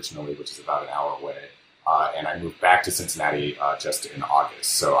originally, which is about an hour away. And I moved back to Cincinnati just in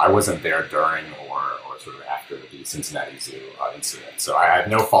August. So I wasn't there during or sort of after the Cincinnati Zoo incident. So I had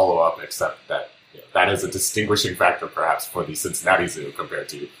no follow-up except that that is a distinguishing factor perhaps for the Cincinnati Zoo compared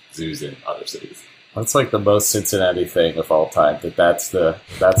to zoos in other cities. That's like the most Cincinnati thing of all time, that's the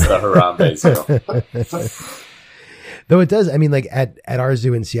Harambe Zoo. Though it does, like at our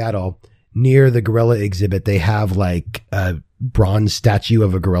zoo in Seattle, near the gorilla exhibit, they have like a bronze statue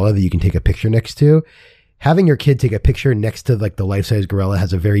of a gorilla that you can take a picture next to. Having your kid take a picture next to like the life-size gorilla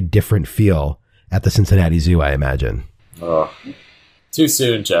has a very different feel at the Cincinnati Zoo, I imagine. Oh, too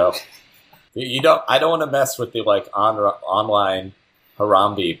soon, Joe. I don't want to mess with the like online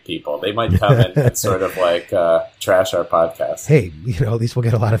Harambe people. They might come and sort of like trash our podcast. Hey, at least we'll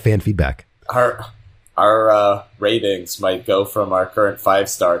get a lot of fan feedback. our ratings might go from our current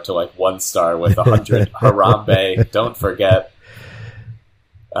 5-star to like 1-star with 100 Harambe. Don't forget.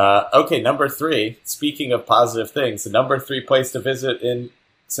 Okay, number 3. Speaking of positive things, the number 3 place to visit in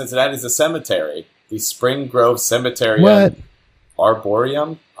Cincinnati is a cemetery, the Spring Grove Cemetery and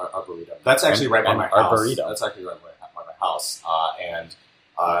Arboretum. Arboretum. That's actually right by my house. Arboretum. That's actually right by my house.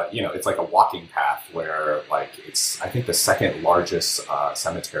 It's like a walking path where, like, it's, I think, the second largest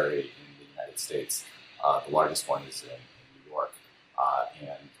cemetery in the United States. The largest one is in New York.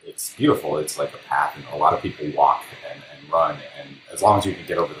 And it's beautiful. It's like a path, and a lot of people walk and run. And as long as you can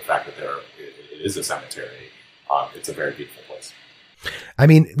get over the fact that it is a cemetery, it's a very beautiful place. I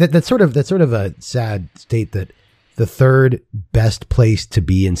mean, that's sort of a sad state that the third best place to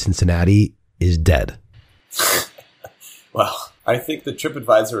be in Cincinnati is dead. Well, I think the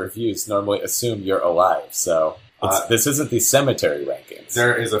TripAdvisor reviews normally assume you're alive, so this isn't the cemetery rankings.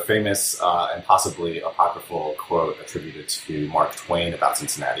 There is a famous and possibly apocryphal quote attributed to Mark Twain about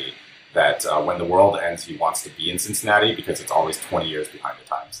Cincinnati, that when the world ends, he wants to be in Cincinnati because it's always 20 years behind the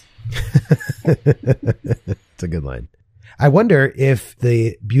times. It's a good line. I wonder if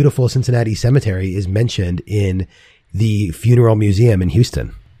the beautiful Cincinnati Cemetery is mentioned in the Funeral Museum in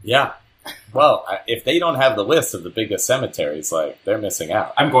Houston. Yeah. Well, if they don't have the list of the biggest cemeteries, like, they're missing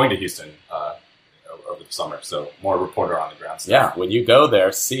out. I'm going to Houston over the summer, so more reporter on the ground stuff. Yeah, when you go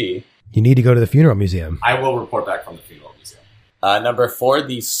there, see. You need to go to the Funeral Museum. I will report back from the Funeral Museum. Number 4,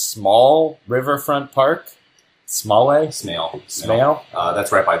 the Small Riverfront Park. Smale? Smale.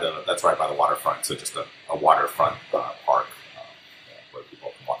 That's right by the waterfront. So just a waterfront park where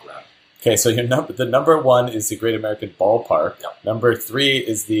people can walk around. Okay, so the number 1 is the Great American Ballpark. Yep. Number 3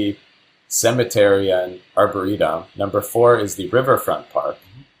 is the Cemetery and Arboretum. Number 4 is the Riverfront Park.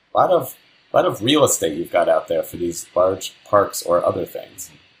 A lot of real estate you've got out there for these large parks or other things.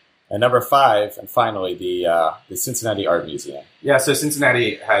 And number 5, and finally, the Cincinnati Art Museum. Yeah, so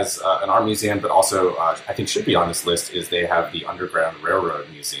Cincinnati has an art museum, but also, I think should be on this list, is they have the Underground Railroad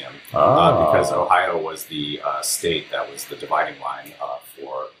Museum. Because Ohio was the state that was the dividing line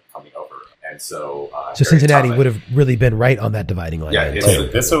for coming over. And so Cincinnati would have really been right on that dividing line. Yeah,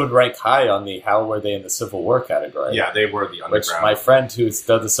 this would rank high on the how were they in the Civil War category. Yeah, they were the Underground. Which my friend who's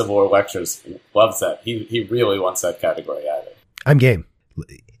done the Civil War lectures loves that. He really wants that category added. I'm game.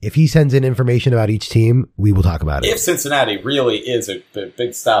 If he sends in information about each team, we will talk about it. If Cincinnati really is a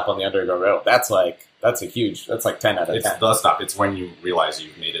big stop on the Underground Railroad, that's like 10 out of 10. It's the stop. It's when you realize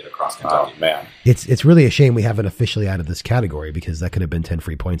you've made it across Kentucky. Oh, man. It's really a shame we haven't officially added this category because that could have been 10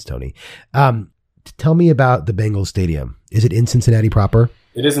 free points, Tony. Tell me about the Bengals Stadium. Is it in Cincinnati proper?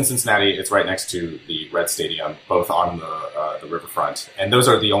 It is in Cincinnati. It's right next to the Red Stadium, both on the riverfront. And those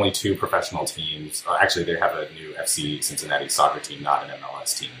are the only 2 professional teams. Actually, they have a new FC Cincinnati soccer team, not an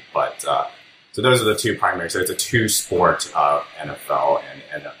MLS team. But so those are the 2 primary. So it's a 2-sport NFL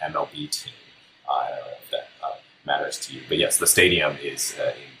and MLB team. I don't know if that matters to you. But yes, the stadium is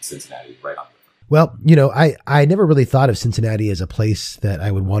in Cincinnati, right on the river. Well, I never really thought of Cincinnati as a place that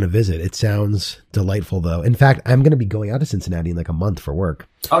I would want to visit. It sounds delightful, though. In fact, I'm going to be going out to Cincinnati in like a month for work.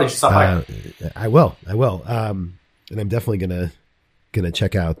 Oh, you should stop by. I will. And I'm definitely gonna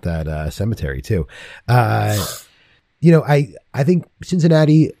check out that cemetery too. I think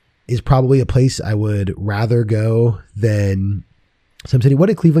Cincinnati is probably a place I would rather go than some city. What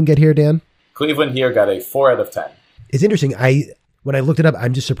did Cleveland get here, Dan? Cleveland here got a 4 out of 10. It's interesting. When I looked it up,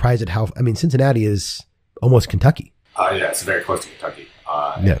 I'm just surprised at Cincinnati is almost Kentucky. Yeah, it's very close to Kentucky.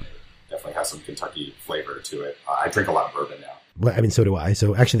 Yeah. It definitely has some Kentucky flavor to it. I drink a lot of bourbon now. Well, so do I.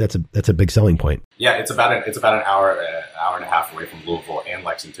 So actually, that's a big selling point. Yeah, it's about an hour and a half away from Louisville and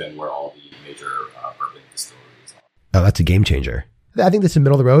Lexington, where all the major bourbon distilleries are. Oh, that's a game changer. I think this is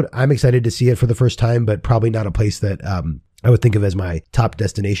middle of the road. I'm excited to see it for the first time, but probably not a place that I would think of as my top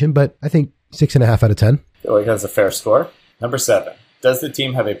destination. But I think 6.5 out of 10. I feel like that's a fair score. Number 7. Does the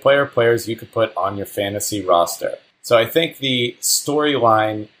team have a players you could put on your fantasy roster? So I think the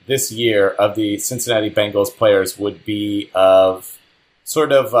storyline this year of the Cincinnati Bengals players would be of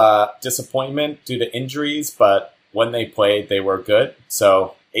sort of disappointment due to injuries, but when they played, they were good.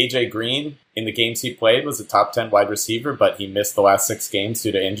 So AJ Green, in the games he played, was a top 10 wide receiver, but he missed the last 6 games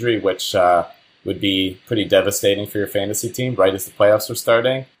due to injury, which would be pretty devastating for your fantasy team right as the playoffs were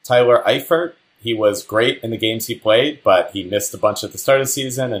starting. Tyler Eifert, he was great in the games he played, but he missed a bunch at the start of the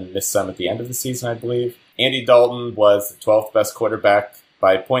season and missed some at the end of the season, I believe. Andy Dalton was the 12th best quarterback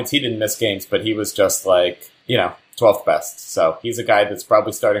by points. He didn't miss games, but he was just 12th best. So he's a guy that's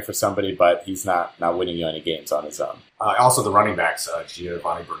probably starting for somebody, but he's not winning you any games on his own. Also, the running backs,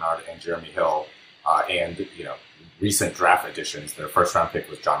 Giovanni Bernard and Jeremy Hill, and recent draft additions, their first round pick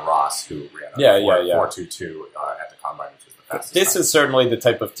was John Ross, who ran a 4.22 at the combine, which is the fastest. This is certainly the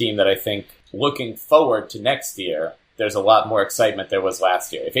type of team that I think, looking forward to next year, there's a lot more excitement there was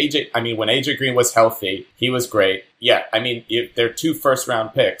last year. When AJ Green was healthy, he was great. Yeah, their 2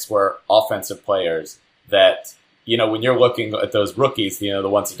 first-round picks were offensive players that, when you're looking at those rookies, the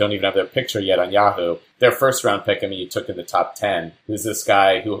ones that don't even have their picture yet on Yahoo, their first-round pick, you took in the top 10, who's this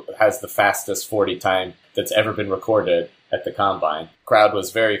guy who has the fastest 40 time that's ever been recorded at the Combine. Crowd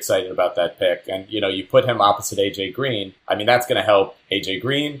was very excited about that pick. And, you put him opposite AJ Green. That's going to help AJ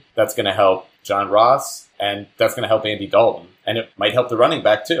Green. That's going to help John Ross. And that's going to help Andy Dalton. And it might help the running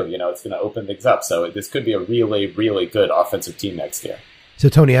back, too. It's going to open things up. So this could be a really, really good offensive team next year. So,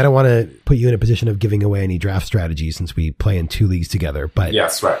 Tony, I don't want to put you in a position of giving away any draft strategies since we play in 2 leagues together. But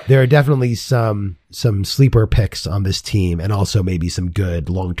yes, right. There are definitely some sleeper picks on this team and also maybe some good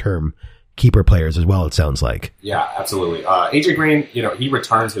long-term keeper players as well, it sounds like. Yeah, absolutely. AJ Green, he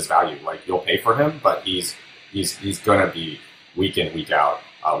returns his value. Like, you'll pay for him, but he's going to be week in, week out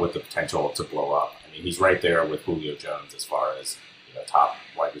with the potential to blow up. He's right there with Julio Jones as far as top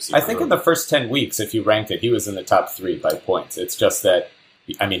wide receiver. I think in the first 10 weeks, if you ranked it, he was in the top 3 by points. It's just that,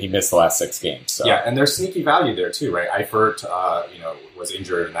 he missed the last 6 games. So. Yeah, and there's sneaky value there too, right? Eifert, was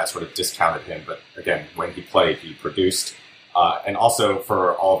injured, and that sort of discounted him. But again, when he played, he produced. And also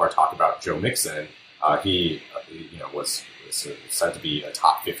for all of our talk about Joe Mixon, he was said to be a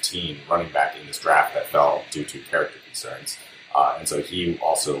top 15 running back in this draft that fell due to character concerns. And so he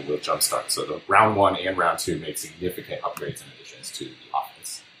also will jumpstart. So the round 1 and round 2 make significant upgrades and additions to the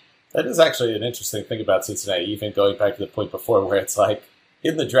offense. That is actually an interesting thing about Cincinnati, even going back to the point before where it's like,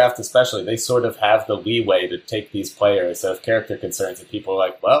 in the draft especially, they sort of have the leeway to take these players that have character concerns, and people are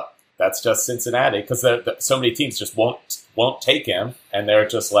like, well, that's just Cincinnati, because so many teams just won't take him, and they're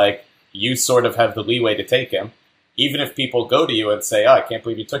just like, you sort of have the leeway to take him. Even if people go to you and say, oh, I can't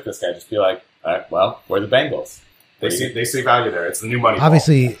believe you took this guy, just be like, all right, well, we're the Bengals. They see value there. It's the new money.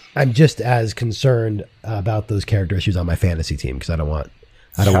 Obviously, ball. I'm just as concerned about those character issues on my fantasy team because I don't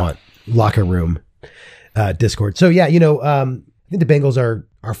want locker room discord. So yeah, I think the Bengals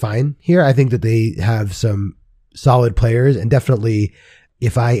are fine here. I think that they have some solid players, and definitely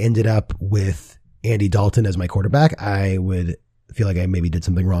if I ended up with Andy Dalton as my quarterback, I would feel like I maybe did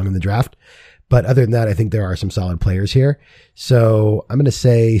something wrong in the draft. But other than that, I think there are some solid players here. So I'm going to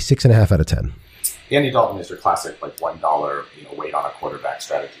say 6.5 out of 10. Andy Dalton is your classic $1 wait on a quarterback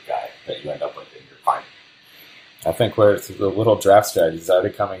strategy guy that you end up with, and you're fine. I think the little draft strategy is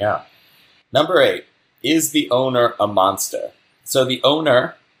already coming out. Number 8, is the owner a monster? So the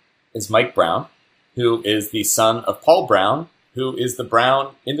owner is Mike Brown, who is the son of Paul Brown, who is the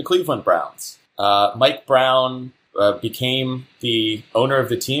Brown in the Cleveland Browns. Mike Brown became the owner of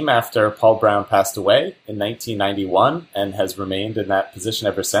the team after Paul Brown passed away in 1991 and has remained in that position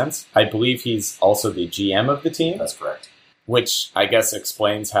ever since. I believe he's also the GM of the team. That's correct. Which I guess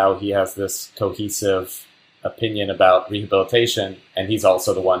explains how he has this cohesive opinion about rehabilitation, and he's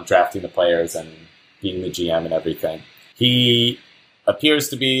also the one drafting the players and being the GM and everything. He appears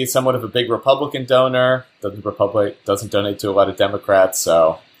to be somewhat of a big Republican donor. The Republic doesn't donate to a lot of Democrats,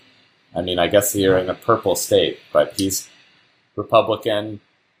 so I guess you're in a purple state, but he's Republican.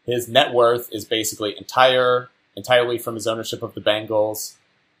 His net worth is basically entirely from his ownership of the Bengals,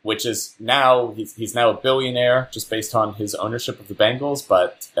 which is now, he's now a billionaire just based on his ownership of the Bengals,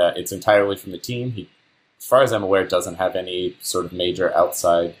 but it's entirely from the team. He, as far as I'm aware, doesn't have any sort of major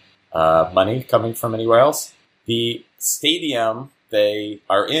outside money coming from anywhere else. The stadium they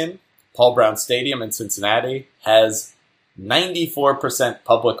are in, Paul Brown Stadium in Cincinnati, has 94%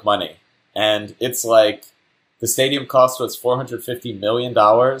 public money. And it's like the stadium cost was $450 million,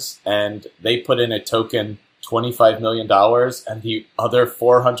 and they put in a token $25 million, and the other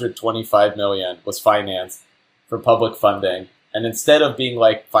 $425 million was financed from public funding. And instead of being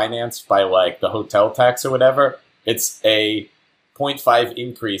financed by the hotel tax or whatever, it's a 0.5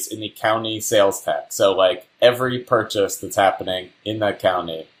 increase in the county sales tax. So every purchase that's happening in that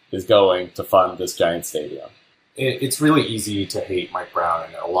county is going to fund this giant stadium. It's really easy to hate Mike Brown,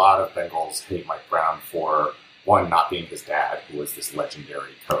 and a lot of Bengals hate Mike Brown for, one, not being his dad, who was this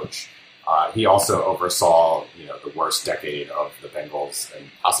legendary coach. He also oversaw, the worst decade of the Bengals and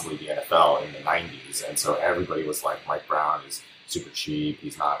possibly the NFL in the 90s, and so everybody was like, Mike Brown is super cheap,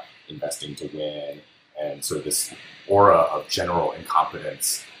 he's not investing to win, and so this aura of general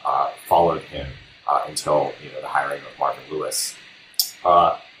incompetence followed him until, the hiring of Marvin Lewis.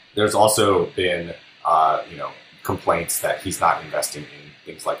 There's also been, complaints that he's not investing in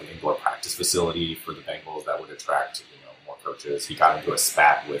things like an indoor practice facility for the Bengals that would attract, more coaches. He got into a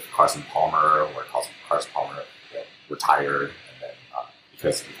spat with Carson Palmer, where Carson Palmer retired, and then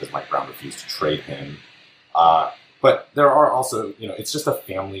because Mike Brown refused to trade him. But there are also, it's just a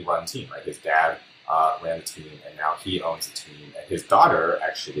family-run team, right? His dad ran the team, and now he owns the team. And his daughter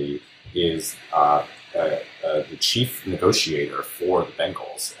actually is the chief negotiator for the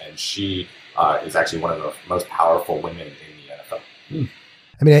Bengals, and she is actually one of the most powerful women in the NFL.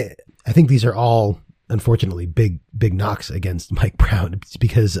 I mean, I think these are all, unfortunately, big knocks against Mike Brown. It's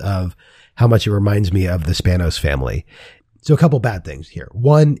because of how much it reminds me of the Spanos family. So a couple bad things here.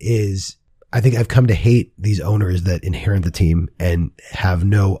 One is, I think I've come to hate these owners that inherit the team and have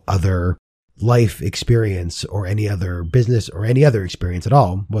no other life experience or any other business or any other experience at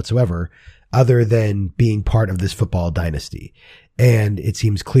all whatsoever, other than being part of this football dynasty. And it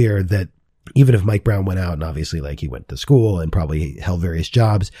seems clear that even if Mike Brown went out, and obviously he went to school and probably held various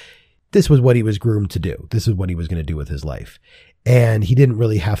jobs, this was what he was groomed to do. This is what he was going to do with his life. And he didn't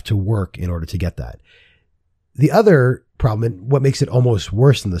really have to work in order to get that. The other problem, and what makes it almost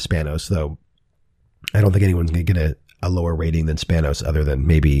worse than the Spanos, though I don't think anyone's going to get a lower rating than Spanos other than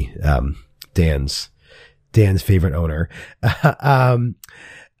maybe Dan's favorite owner,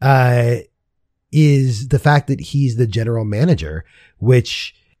 is the fact that he's the general manager,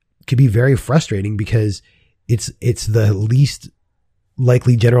 which could be very frustrating because it's the least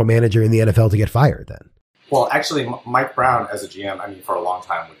likely general manager in the NFL to get fired then. Well, actually, Mike Brown as a GM, for a long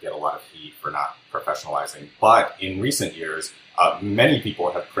time would get a lot of heat for not professionalizing. But in recent years, many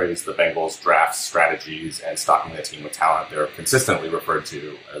people have praised the Bengals' draft strategies and stocking the team with talent. They're consistently referred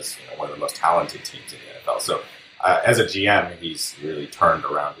to as one of the most talented teams in the NFL. So as a GM, he's really turned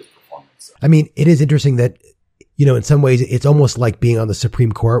around his performance. It is interesting that, in some ways, it's almost like being on the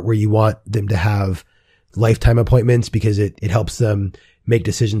Supreme Court where you want them to have lifetime appointments because it helps them make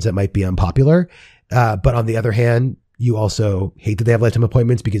decisions that might be unpopular. But on the other hand, you also hate that they have lifetime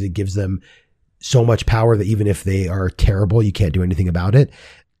appointments because it gives them so much power that even if they are terrible, you can't do anything about it.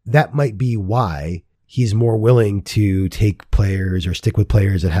 That might be why he's more willing to take players or stick with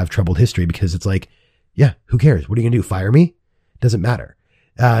players that have troubled history, because it's like, yeah, who cares? What are you going to do? Fire me? Doesn't matter.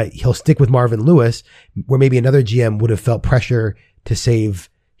 He'll stick with Marvin Lewis, where maybe another GM would have felt pressure to save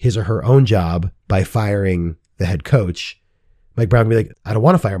his or her own job by firing the head coach. Mike Brown would be like, I don't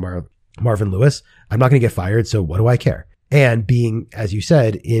want to fire Marvin Lewis. I'm not going to get fired, so what do I care? And being, as you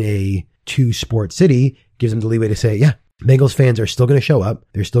said, in a two-sport city gives them the leeway to say, yeah, Bengals fans are still going to show up.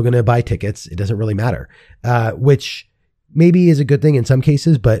 They're still going to buy tickets. It doesn't really matter, which maybe is a good thing in some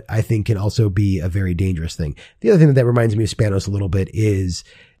cases, but I think can also be a very dangerous thing. The other thing that reminds me of Spanos a little bit is,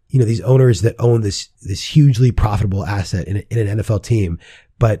 these owners that own this hugely profitable asset in an NFL team,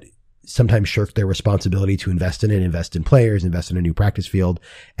 but sometimes shirk their responsibility to invest in it, invest in players, invest in a new practice field.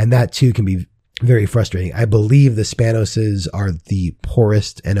 And that too can be very frustrating. I believe the Spanoses are the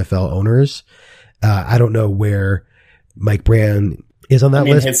poorest NFL owners. I don't know where Mike Brown is on that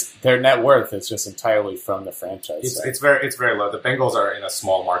list. Their net worth is just entirely from the franchise. It's very low. The Bengals are in a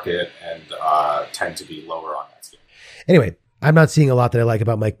small market and tend to be lower on that scale. Anyway, I'm not seeing a lot that I like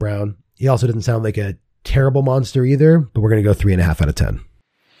about Mike Brown. He also doesn't sound like a terrible monster either, but we're going to go 3.5 out of 10.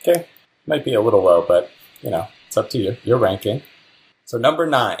 Okay. Might be a little low, but, it's up to you. Your ranking. So number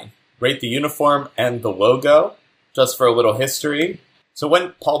 9, rate the uniform and the logo. Just for a little history. So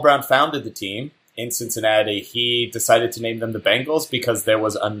when Paul Brown founded the team in Cincinnati, he decided to name them the Bengals because there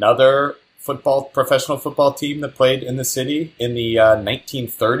was another professional football team that played in the city in the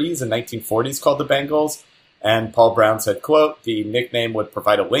 1930s and 1940s called the Bengals. And Paul Brown said, quote, the nickname would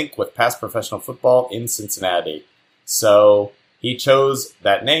provide a link with past professional football in Cincinnati. So he chose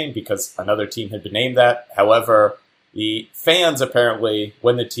that name because another team had been named that. However, the fans apparently,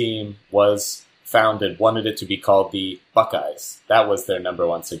 when the team was founded, wanted it to be called the Buckeyes. That was their number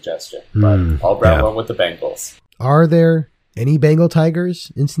one suggestion. But Paul Brown went with the Bengals. Are there any Bengal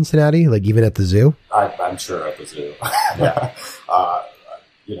tigers in Cincinnati, like even at the zoo? I'm sure at the zoo. Yeah.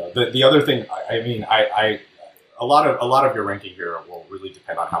 The other thing, a lot of your ranking here will really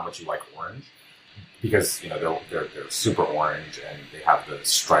depend on how much you like orange, because they're super orange and they have the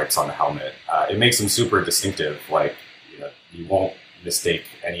stripes on the helmet. It makes them super distinctive. You won't mistake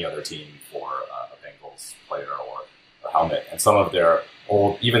any other team for a Bengals player or a helmet. And some of their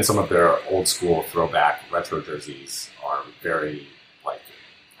old school throwback retro jerseys are very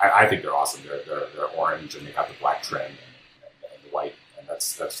I think they're awesome. They're orange and they got the black trim and the white, and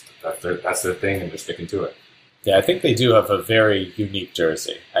that's their thing, and they're sticking to it. Yeah, I think they do have a very unique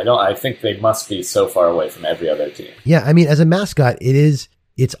jersey. I think they must be so far away from every other team. Yeah, as a mascot,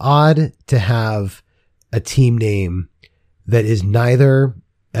 it's odd to have a team name that is neither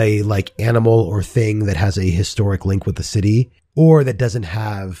a animal or thing that has a historic link with the city, or that doesn't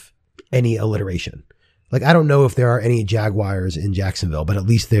have any alliteration. like, I don't know if there are any Jaguars in Jacksonville, but at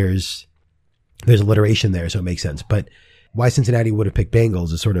least there's alliteration there, so it makes sense. But why Cincinnati would have picked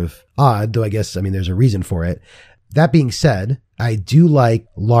Bengals is sort of odd, though I guess, I mean, there's a reason for it. That being said, I do like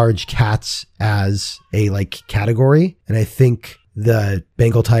large cats as a like category. And I think the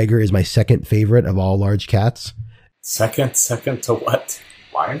Bengal tiger is my second favorite of all large cats. Second to what?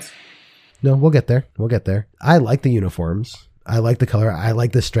 Lions? No, we'll get there. We'll get there. I like the uniforms. I like the color. I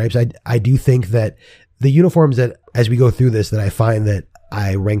like the stripes. I do think that the uniforms that, as we go through this, that I find that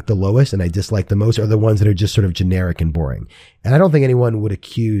I rank the lowest and I dislike the most are the ones that are just sort of generic and boring. And I don't think anyone would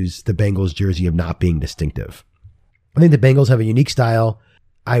accuse the Bengals jersey of not being distinctive. I think the Bengals have a unique style.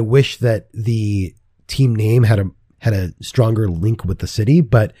 I wish that the team name had a stronger link with the city,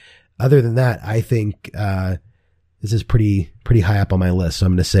 but other than that, I think this is pretty high up on my list. So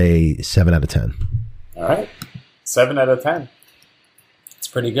I'm going to say 7 out of 10. All right, 7 out of 10. It's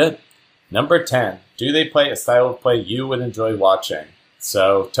pretty good. Number 10. Do they play a style of play you would enjoy watching?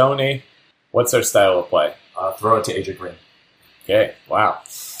 So Tony, what's their style of play? Throw it to AJ Green. Okay, wow,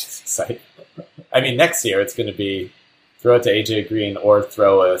 exciting. I mean, next year it's going to be throw it to AJ Green or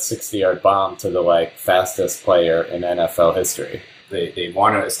throw a 60-yard bomb to the like fastest player in NFL history. They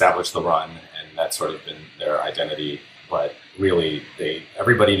want to establish the run, and that's sort of been their identity. But really,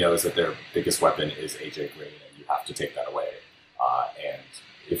 everybody knows that their biggest weapon is AJ Green, and you have to take that away. And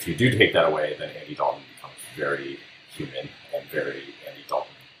if you do take that away, then Andy Dalton becomes very human and very Andy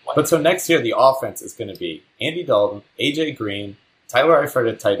Dalton-like. But so next year, the offense is going to be Andy Dalton, AJ Green, Tyler Eifert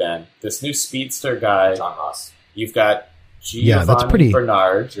at tight end, this new speedster guy, John Ross. You've got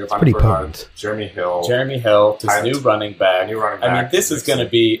Bernard. That's pretty potent. Jeremy Hill, this new running back. I mean, this is going to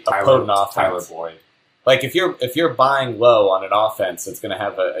be a potent offense. Tyler Boyd. Like if you're buying low on an offense, it's going to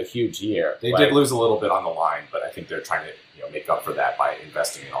have a huge year. They did lose a little bit on the line, but I think they're trying to make up for that by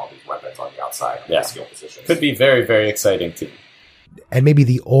investing in all these weapons on the outside of the skill positions. Could be very, very exciting team. And maybe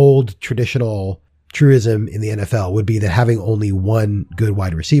the old traditional truism in the NFL would be that having only one good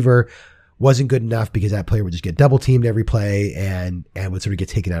wide receiver wasn't good enough because that player would just get double teamed every play and would sort of get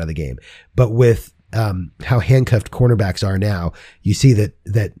taken out of the game. But with how handcuffed cornerbacks are now, you see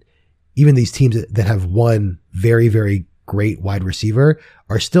that even these teams that have one very, very great wide receiver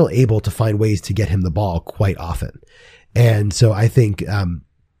are still able to find ways to get him the ball quite often. And so I think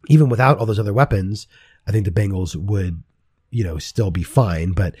even without all those other weapons, I think the Bengals would, still be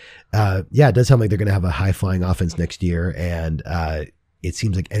fine. But it does sound like they're going to have a high flying offense next year. And it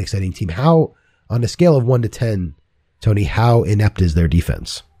seems like an exciting team. How, on a scale of 1 to 10, Tony, how inept is their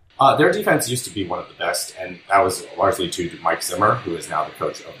defense? Their defense used to be one of the best, and that was largely to Mike Zimmer, who is now the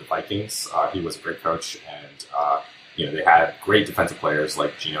coach of the Vikings. He was a great coach, and they had great defensive players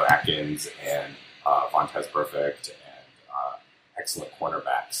like Geno Atkins and Vontaze Burfict and excellent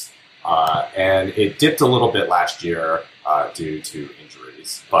cornerbacks. And it dipped a little bit last year due to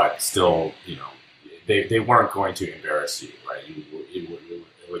injuries, but still, they weren't going to embarrass you, right?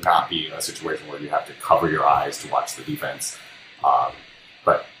 It would not be a situation where you have to cover your eyes to watch the defense.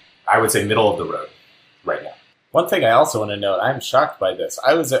 But I would say middle of the road right now. One thing I also want to note, I'm shocked by this.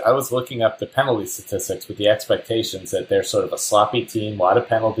 I was looking up the penalty statistics with the expectations that they're sort of a sloppy team, a lot of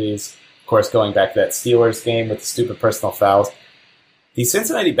penalties. Of course, going back to that Steelers game with the stupid personal fouls. The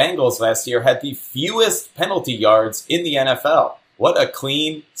Cincinnati Bengals last year had the fewest penalty yards in the NFL. What a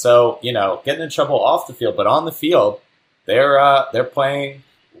clean, getting in trouble off the field, but on the field, they're playing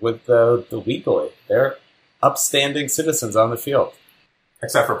with the legally. They're upstanding citizens on the field.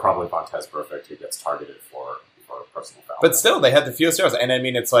 Except for probably Vontaze Burfict, who gets targeted for personal foul. But still, they had the fewest yards. And I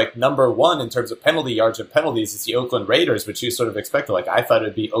mean, it's like number one in terms of penalty yards and penalties is the Oakland Raiders, which you sort of expected. Like, I thought it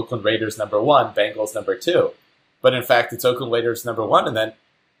would be Oakland Raiders number 1, Bengals number 2. But in fact, it's Oakland Raiders number 1, and then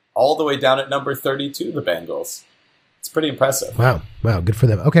all the way down at number 32, the Bengals. It's pretty impressive. Wow, good for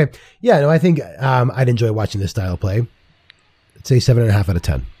them. Okay. Yeah, no, I think I'd enjoy watching this style of play. I'd say 7.5 out of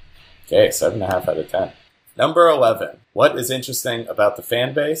 10. Okay, 7.5 out of 10. Number 11. What is interesting about the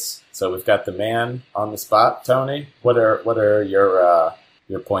fan base? So we've got the man on the spot, Tony. What are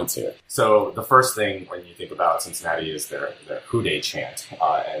your points here? So the first thing when you think about Cincinnati is their Who Dey chant,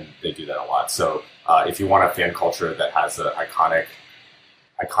 and they do that a lot. So if you want a fan culture that has an iconic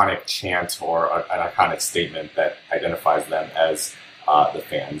chant or an iconic statement that identifies them as the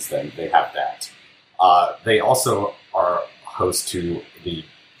fans, then they have that. They also are host to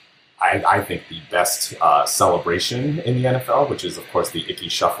I think the best celebration in the NFL, which is, of course, the Ickey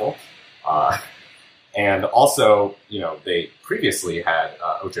Shuffle. And also, they previously had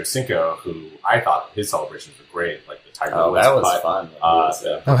Ocho Cinco, who I thought his celebrations were great, like the Tiger Woods. That was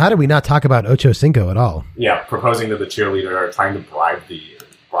fun. How did we not talk about Ocho Cinco at all? Yeah, proposing to the cheerleader, trying to bribe the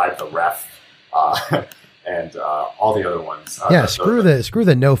ref. and all the other ones. Screw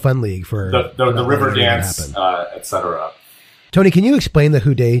the no fun league for the river dance, etc. Tony, can you explain the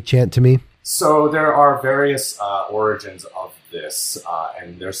Who Dey chant to me? So there are various origins of this,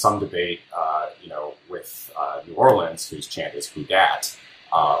 and there's some debate, with New Orleans, whose chant is Who Dat,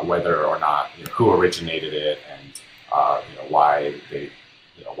 whether or not who originated it, and why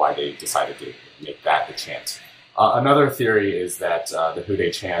they decided to make that the chant. Another theory is that the Who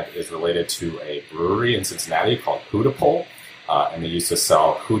Dey chant is related to a brewery in Cincinnati called Hootapole, and they used to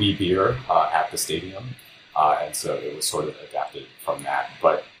sell Hootie beer at the stadium. And so it was sort of adapted from that.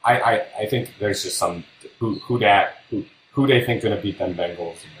 But I think there's just some who they think going to beat them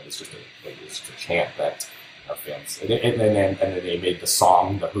Bengals. It's just a chant that fans. And then they made the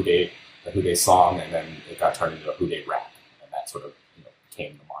song, the Who Dey song, and then it got turned into a Who Dey rap, and that sort of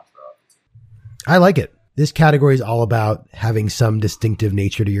became the mantra of it. I like it. This category is all about having some distinctive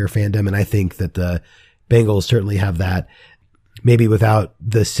nature to your fandom, and I think that the Bengals certainly have that. Maybe without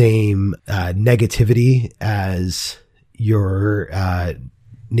the same negativity as your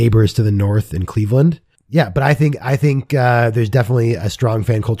neighbors to the north in Cleveland. Yeah, but I think there's definitely a strong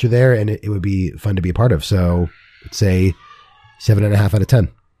fan culture there, and it would be fun to be a part of. So let's say 7.5 out of 10.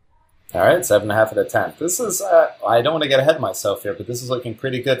 All right, 7.5 out of 10. This is, I don't want to get ahead of myself here, but this is looking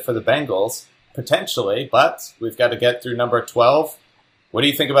pretty good for the Bengals, potentially, but we've got to get through number 12. What do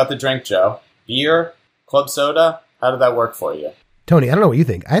you think about the drink, Joe? Beer? Club soda? How did that work for you? Tony, I don't know what you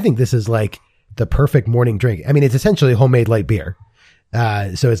think. I think this is like the perfect morning drink. I mean, it's essentially homemade light beer.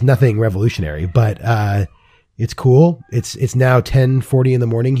 So it's nothing revolutionary, but it's cool. It's now 10:40 in the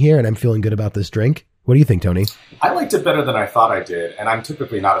morning here, and I'm feeling good about this drink. What do you think, Tony? I liked it better than I thought I did, and I'm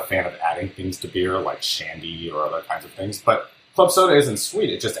typically not a fan of adding things to beer like shandy or other kinds of things, but club soda isn't sweet.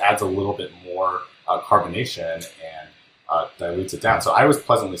 It just adds a little bit more carbonation and dilutes it down. So I was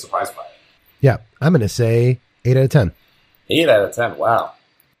pleasantly surprised by it. Yeah, I'm going to say 8 out of 10. 8 out of 10, wow.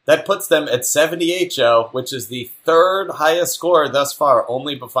 That puts them at 78, Joe, which is the third highest score thus far,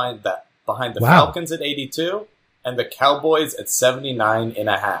 only behind the Falcons at 82 and the Cowboys at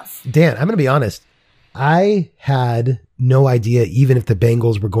 79.5. Dan, I'm going to be honest. I had no idea even if the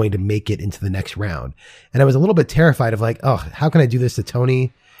Bengals were going to make it into the next round. And I was a little bit terrified of like, oh, how can I do this to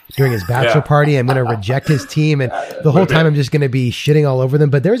Tony during his bachelor party? I'm going to reject his team. And the whole time I'm just going to be shitting all over them.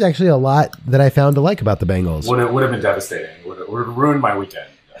 But there's actually a lot that I found to like about the Bengals. Would have been devastating. Would have ruined my weekend.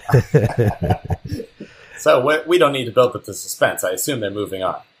 So we don't need to build up the suspense. I assume they're moving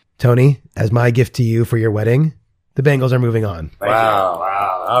on. Tony, as my gift to you for your wedding, the Bengals are moving on.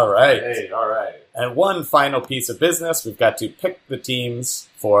 Wow. All right. Hey, all right. And one final piece of business. We've got to pick the teams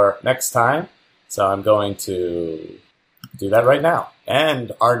for next time. So I'm going to do that right now.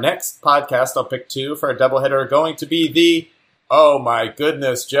 And our next podcast, I'll pick two for a doubleheader, are going to be oh my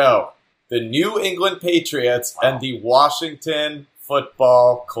goodness, Joe, the New England Patriots and the Washington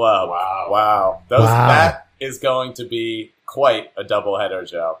Football Club. Wow. That is going to be quite a doubleheader,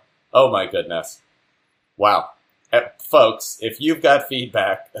 Joe. Oh my goodness. Wow. Folks, if you've got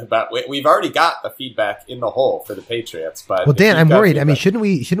feedback about, we've already got the feedback in the hole for the Patriots, but well, Dan, I'm worried. I mean, shouldn't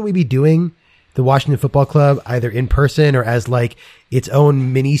we be doing the Washington Football Club either in person or as like its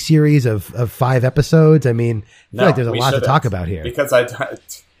own mini series of 5 episodes? I mean, I feel like there's a lot to talk about here because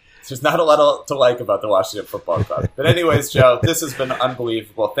there's not a lot to like about the Washington Football Club. But anyways, Joe, this has been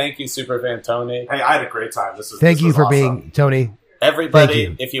unbelievable. Thank you, Superfan Tony. Hey, I had a great time. Thank you for awesome. being Tony.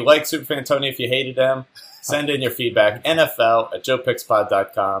 Everybody, if you like Superfan Tony, if you hated him, send in your feedback.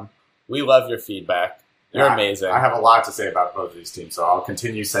 NFL@joepixpod.com. We love your feedback. You're amazing. I have a lot to say about both of these teams, so I'll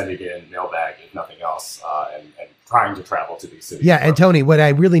continue sending in mailbag, if nothing else, and trying to travel to these cities. Yeah, and Tony, what I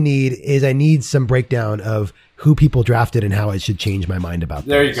really need is some breakdown of who people drafted and how it should change my mind about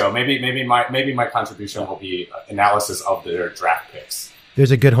There things. you go. Maybe my contribution will be analysis of their draft picks. There's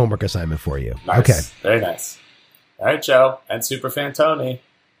a good homework assignment for you. Nice. Okay. Very nice. All right, Joe, and Superfan Tony.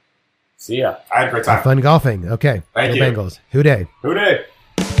 See ya. I had a great time. Have fun golfing. Okay. Thank Go you. Bengals. Who Dey? Who Dey?